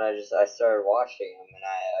 And then I started watching him, and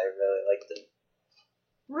I really liked him.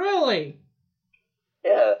 Really?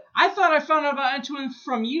 Yeah. I thought I found out about Antoine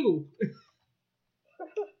from you.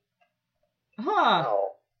 Huh.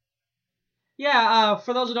 No. Yeah,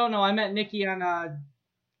 for those who don't know, I met Nikki on a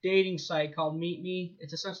dating site called Meet Me.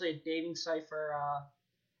 It's essentially a dating site for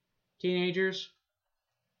teenagers.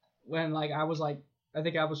 When like I was I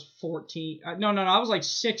think I was 14. No, I was like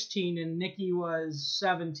 16 and Nikki was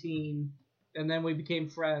 17. And then we became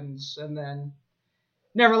friends. And then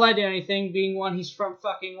never led to anything, being one, he's from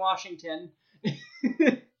fucking Washington.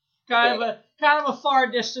 kind of a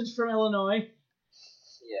far distance from Illinois.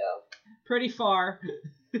 Yeah. Pretty far.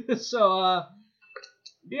 So,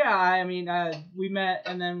 yeah, I mean, we met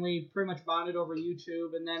and then we pretty much bonded over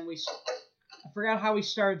YouTube. And then I forgot how we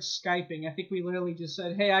started Skyping. I think we literally just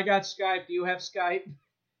said, hey, I got Skype. Do you have Skype?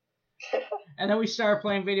 And then we started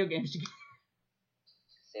playing video games together.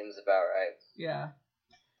 Seems about right. Yeah.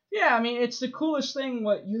 Yeah, I mean, it's the coolest thing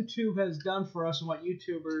what YouTube has done for us and what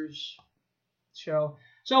YouTubers show.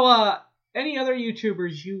 So, any other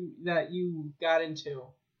YouTubers that you got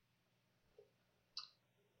into?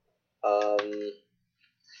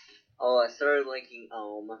 I started liking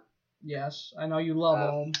Ohm. Yes, I know you love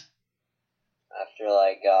Ohm. After,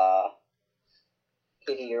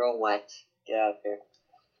 Kitty, you're all wet. Get out of here.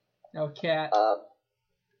 No cat.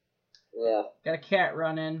 Yeah. Got a cat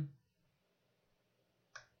running.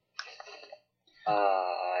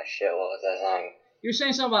 Shit, what was that song? You were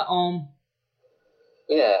saying something about Ohm.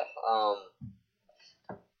 Yeah,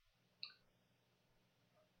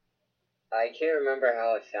 I can't remember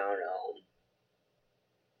how I found Ohm.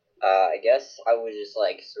 I guess I was just,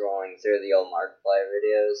 scrolling through the old Markiplier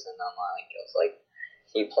videos, and then, it was,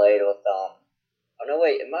 he played with, oh, no,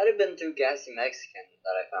 wait, it might have been through Gassy Mexican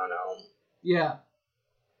that I found Ohm. Yeah.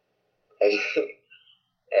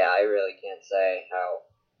 Yeah, I really can't say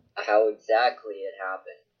how exactly it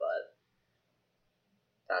happened, but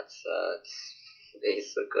that's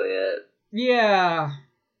basically it. Yeah.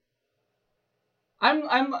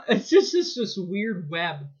 It's just this weird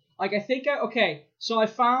web. Like, I think so I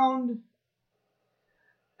found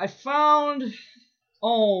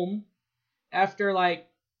Ohm after, I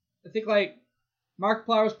think,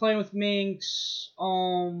 Markiplier was playing with Minx,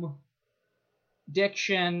 Ohm,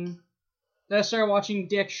 Diction. Then I started watching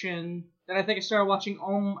Diction. Then I think I started watching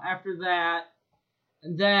Ohm after that.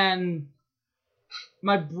 And then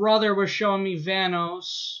my brother was showing me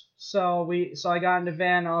Vanos. So I got into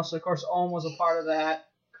Vanos. Of course, Ohm was a part of that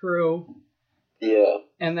crew. Yeah.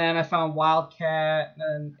 And then I found Wildcat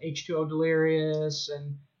and H2O Delirious.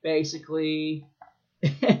 And basically,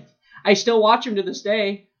 I still watch them to this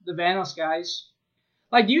day. The Vanos guys.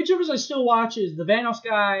 Like, YouTubers I still watch is the Vanos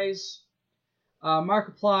guys,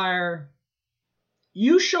 Markiplier.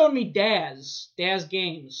 You showed me Daz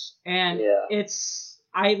Games, and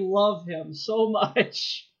I love him so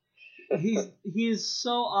much. He's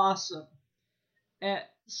so awesome. And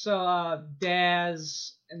so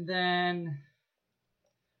Daz, and then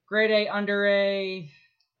Grade A, Under A.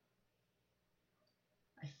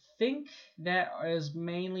 I think that is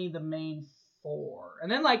mainly the main four,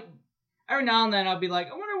 and then every now and then I'll be like,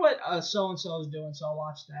 I wonder what so and so is doing, so I'll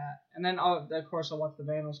watch that, and then of course I'll watch the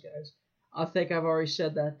Vanos guys. I think I've already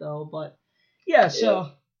said that though, but yeah.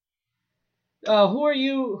 So, who are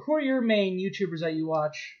your main YouTubers that you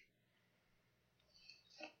watch?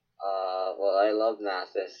 Well, I love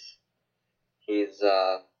Mathis. He's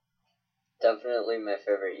definitely my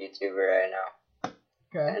favorite YouTuber right now.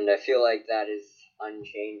 Okay. And I feel like that is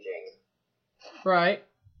unchanging. Right.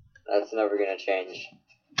 That's never gonna change.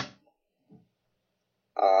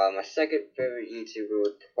 My second favorite YouTuber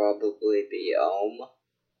would probably be Ohm.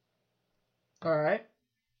 Alright.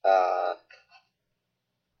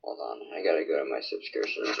 Hold on, I gotta go to my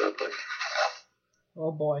subscriptions real quick.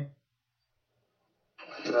 Oh boy.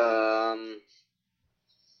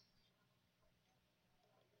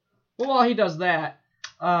 Well, while he does that,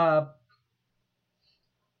 I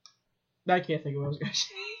can't think of what I was gonna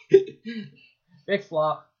say. Big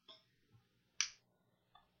Flop.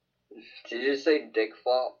 Did you say Dick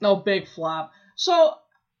Flop? No, Big Flop. So,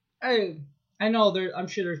 I know I'm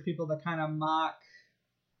sure there's people that kind of mock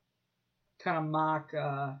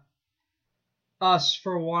us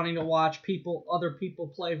for wanting to watch other people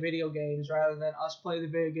play video games rather than us play the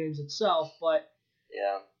video games itself, but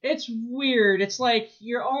yeah, it's weird. It's like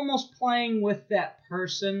you're almost playing with that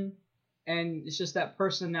person, and it's just that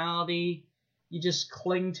personality. You just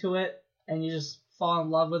cling to it, and you just fall in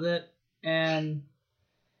love with it, and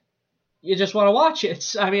you just want to watch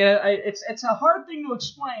it. I mean, it's a hard thing to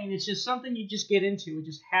explain. It's just something you just get into. It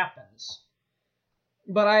just happens.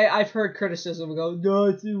 But I've heard criticism go,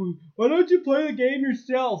 no, why don't you play the game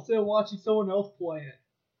yourself instead of watching someone else play it?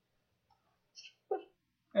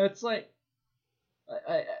 It's like,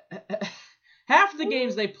 half the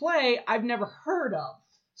games they play, I've never heard of.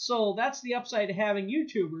 So that's the upside to having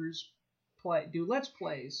YouTubers do Let's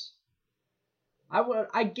Plays.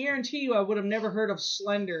 I guarantee you I would have never heard of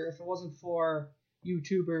Slender if it wasn't for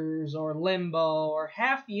YouTubers or Limbo or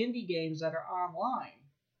half the indie games that are online.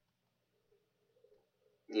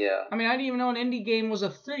 Yeah. I mean, I didn't even know an indie game was a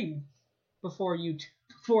thing before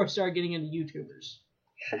I started getting into YouTubers.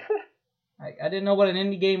 I didn't know what an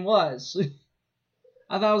indie game was.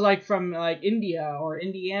 I thought it was like from like India or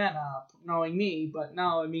Indiana, knowing me, but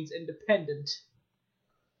no, it means independent.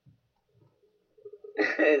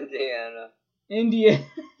 Indiana.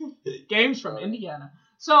 Games from Indiana.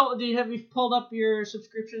 So, have you pulled up your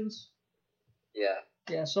subscriptions? Yeah.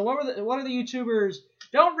 Yeah. So, what are the YouTubers?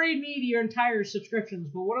 Don't read me to your entire subscriptions,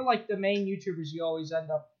 but what are like the main YouTubers you always end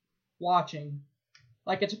up watching?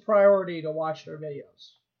 Like it's a priority to watch their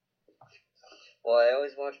videos. Well, I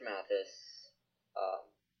always watch Mathis.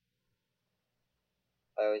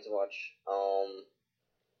 I always watch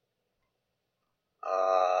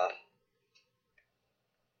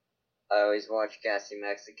I always watch Gassy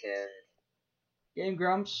Mexican. Game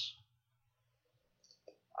Grumps.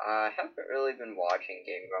 I haven't really been watching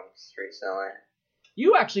Game Grumps recently.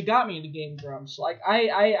 You actually got me into Game Grumps. Like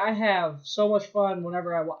I have so much fun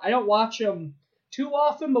whenever I don't watch them too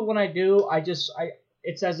often, but when I do,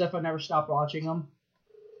 it's as if I never stopped watching them.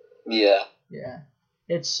 Yeah. Yeah.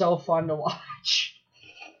 It's so fun to watch.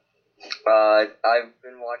 I've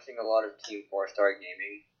been watching a lot of Team 4-Star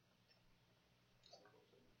Gaming.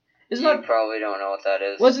 You probably don't know what that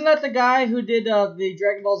is. Wasn't that the guy who did the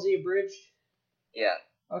Dragon Ball Z Abridged? Yeah.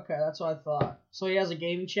 Okay, that's what I thought. So he has a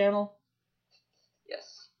gaming channel?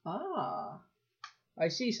 Yes. Ah. I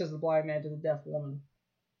see, says the blind man to the deaf woman.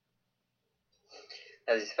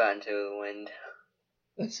 As he's fat into the wind.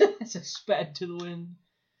 As a spat to the wind.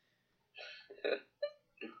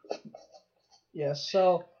 Yeah,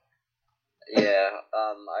 so... Yeah,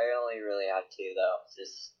 I only really have two, though. It's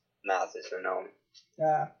just Mathis or Gnome.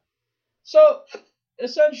 Yeah. So,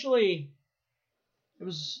 essentially, it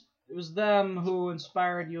was them who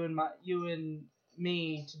inspired you and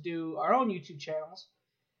me to do our own YouTube channels.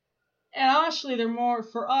 And honestly, they're more,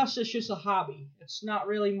 for us, it's just a hobby. It's not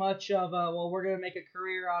really much of a, well, we're going to make a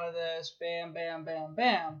career out of this, bam, bam, bam,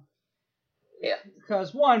 bam. Yeah.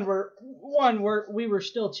 Because we were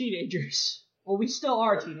still teenagers. Well, we still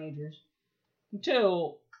are teenagers. And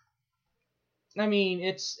two, I mean,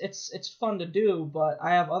 it's fun to do, but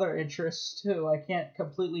I have other interests too. I can't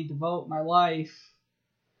completely devote my life.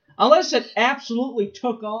 Unless it absolutely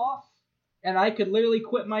took off, and I could literally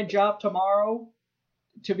quit my job tomorrow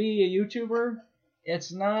to be a YouTuber,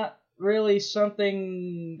 it's not really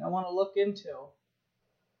something I want to look into.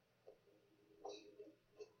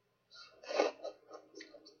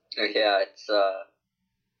 Yeah, it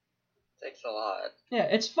takes a lot. Yeah,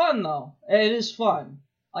 it's fun though. It is fun.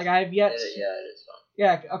 Like I've yet. It is fun.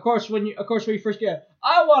 Yeah, of course when you first get,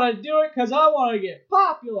 I want to do it because I want to get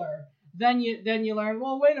popular. Then you learn.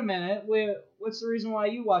 Well, wait a minute. What's the reason why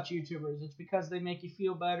you watch YouTubers? It's because they make you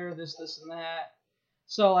feel better. This, and that.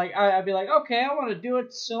 So like I'd be like, okay, I want to do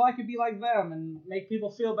it so I could be like them and make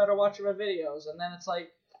people feel better watching my videos. And then it's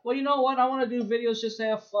like, well, you know what? I want to do videos just to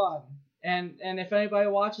have fun. And if anybody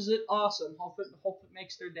watches it, awesome. Hope it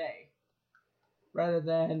makes their day. Rather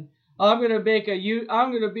than I'm gonna be a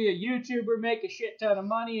YouTuber, make a shit ton of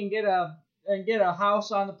money, and get a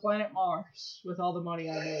house on the planet Mars with all the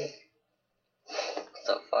money I make. What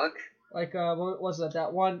the fuck? Like what was it?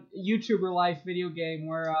 That one YouTuber Life video game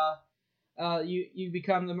where you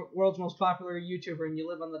become the world's most popular YouTuber and you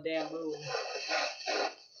live on the damn moon.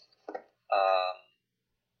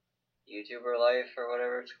 YouTuber Life or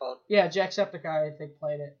whatever it's called? Yeah, Jacksepticeye, I think,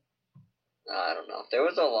 played it. I don't know. There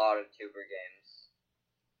was a lot of tuber games.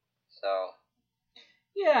 So...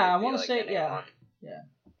 Yeah, I want to say, yeah.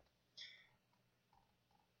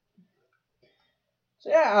 So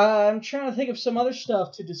yeah, I'm trying to think of some other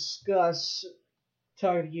stuff to discuss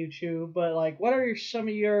talking to YouTube, but like, what are some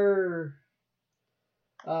of your...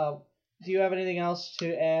 do you have anything else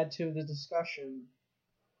to add to the discussion?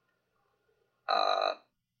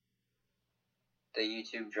 The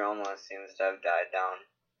YouTube drama seems to have died down.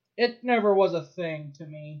 It never was a thing to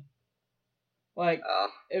me. Like,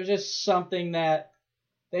 it was just something that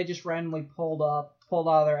they just randomly pulled out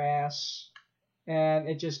of their ass, and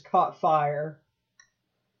it just caught fire.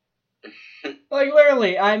 Like,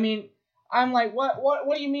 literally, I mean, I'm like,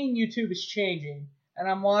 what do you mean YouTube is changing? And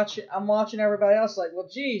I'm watching everybody else like, well,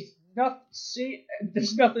 geez,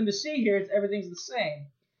 there's nothing to see here. Everything's the same.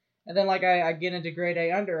 And then like I get into grade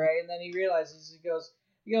A, under A, and then he realizes,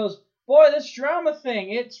 he goes, boy, this drama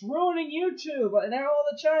thing, it's ruining YouTube and all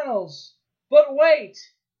the channels. But wait,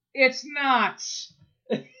 it's not.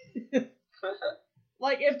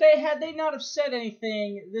 Like, if they not have said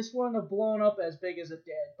anything, this wouldn't have blown up as big as it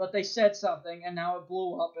did. But they said something, and now it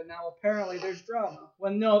blew up, and now apparently there's drama.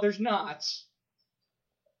 When no, there's not.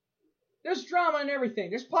 There's drama in everything.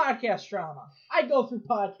 There's podcast drama. I go through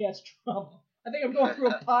podcast drama. I think I'm going through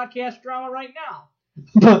a podcast drama right now.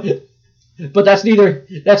 But that's neither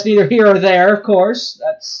here or there, of course.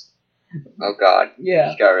 That's... Oh, God. Yeah. It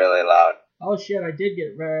just got really loud. Oh, shit, I did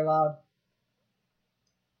get very loud.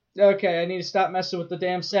 Okay, I need to stop messing with the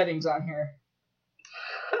damn settings on here.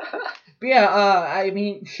 But yeah, I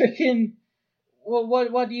mean, freaking... Well,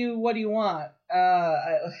 what do you want?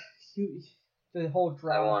 The whole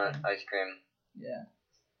drama. I want ice cream. Yeah.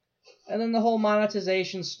 And then the whole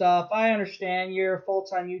monetization stuff. I understand you're a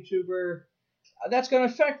full-time YouTuber. That's going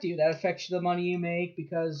to affect you. That affects the money you make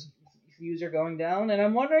because views are going down. And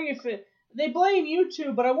I'm wondering if they blame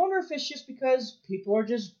YouTube, but I wonder if it's just because people are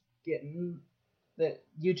just getting that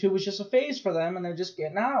YouTube was just a phase for them and they're just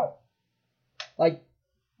getting out. Like,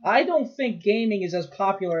 I don't think gaming is as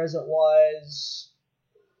popular as it was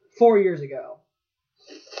 4 years ago.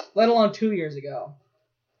 Let alone 2 years ago.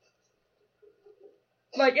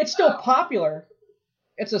 Like, it's still popular.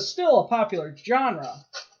 It's still a popular genre.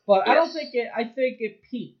 But yes. I think it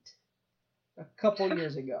peaked a couple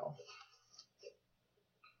years ago.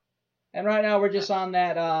 And right now we're just on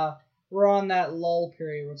that, we're on that lull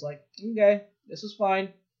period where it's like, okay, this is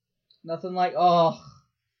fine. Nothing like, oh,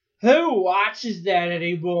 who watches that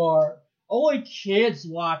anymore? Only kids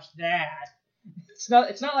watch that. It's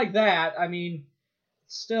not like that. I mean,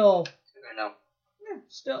 still, no. Yeah,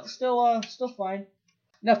 still fine.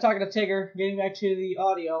 Enough talking to Tigger. Getting back to the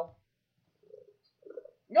audio.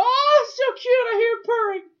 Oh, so cute! I hear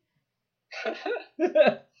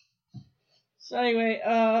purring. So anyway,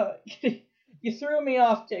 you threw me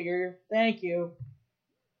off, Tigger. Thank you.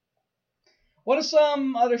 What is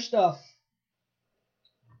some other stuff?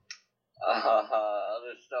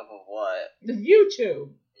 Other stuff of what?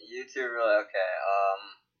 YouTube. YouTube, really? Okay.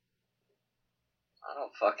 I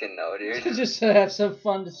don't fucking know, dude. Just have some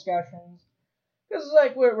fun discussions. Because it's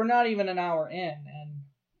like we're not even an hour in, and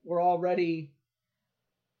we're already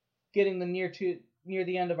getting near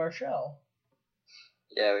the end of our show.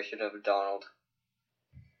 Yeah, we should have Donald.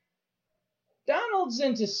 Donald's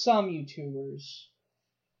into some YouTubers.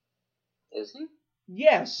 Is he?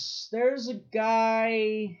 Yes, there's a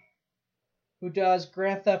guy who does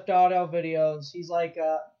Grand Theft Auto videos. He's like,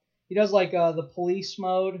 he does like the police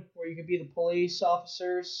mode, where you can be the police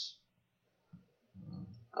officers.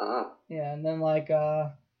 Oh. Yeah, and then like,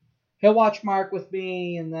 he'll watch Mark with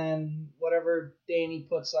me, and then whatever Danny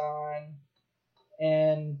puts on.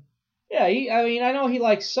 And, yeah, I know he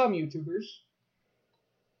likes some YouTubers.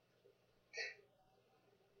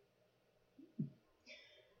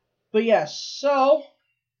 But yes, so,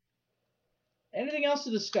 anything else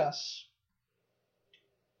to discuss?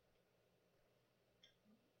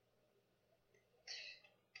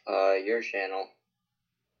 Your channel.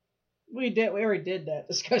 We already did that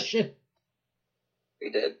discussion. We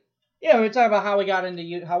did? Yeah, we were talking about how we got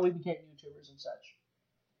into how we became YouTubers and such.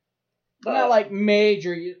 We're not like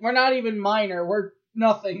major, we're not even minor, we're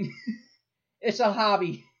nothing. It's a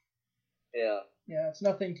hobby. Yeah. Yeah, it's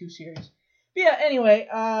nothing too serious. But yeah, anyway,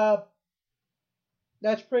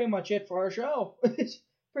 that's pretty much it for our show. It's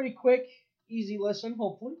pretty quick, easy listen,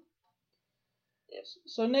 hopefully. Yes.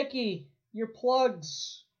 So, Nikki, your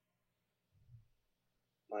plugs.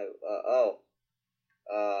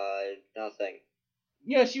 Nothing.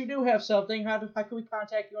 Yes, you do have something. How can we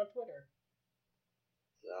contact you on Twitter?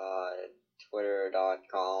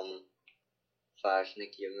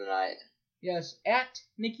 Twitter.com/NikkiOfTheNight. Yes, at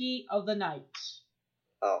Nikki of the Night.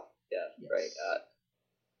 Oh, yeah, yes. Right.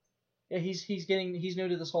 Yeah, he's new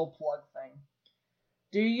to this whole plug thing.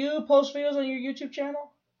 Do you post videos on your YouTube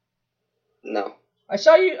channel? No. I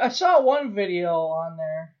saw one video on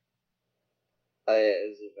there. Oh yeah, it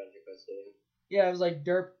was Adventure Quest video. Yeah, it was like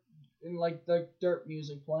derp, and like the derp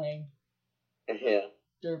music playing. Yeah.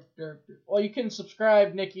 Derp. Well, you can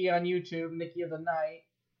subscribe Nikki on YouTube, Nikki of the Night.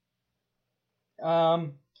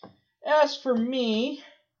 As for me,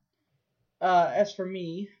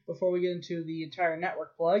 before we get into the entire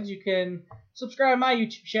network plugs, you can subscribe to my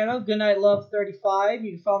YouTube channel, GoodnightLove35.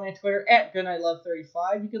 You can follow me on Twitter at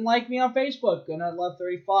GoodnightLove35. You can like me on Facebook,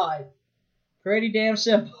 GoodnightLove35. Pretty damn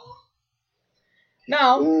simple.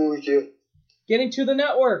 Now, getting to the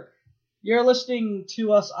network. You're listening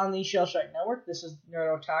to us on the Shell Shock Network. This is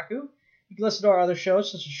Nerd Otaku. You can listen to our other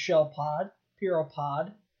shows, such as Shell Pod, Puro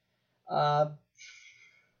Pod.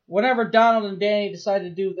 Whenever Donald and Danny decide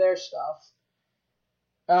to do their stuff.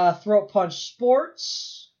 Throat Punch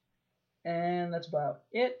Sports. And that's about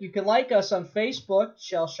it. You can like us on Facebook,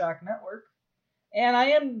 Shell Shock Network. And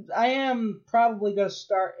I am probably going to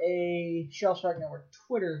start a Shell Shock Network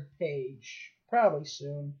Twitter page. Probably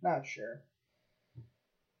soon. Not sure.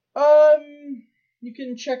 You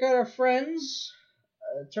can check out our friends,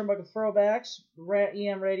 Turnbuckle Throwbacks, Rant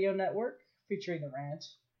EM Radio Network, featuring the Rant.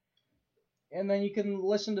 And then you can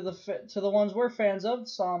listen to the ones we're fans of,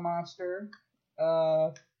 Saw Monster,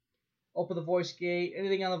 Open the Voice Gate,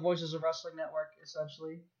 anything on the Voices of Wrestling Network,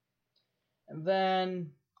 essentially. And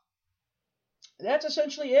then that's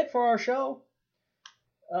essentially it for our show.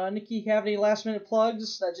 Nikki, have any last minute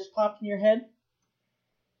plugs that just popped in your head?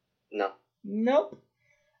 No. Nope.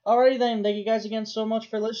 Alrighty then, thank you guys again so much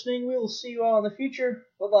for listening. We will see you all in the future.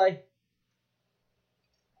 Bye-bye.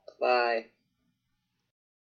 Bye.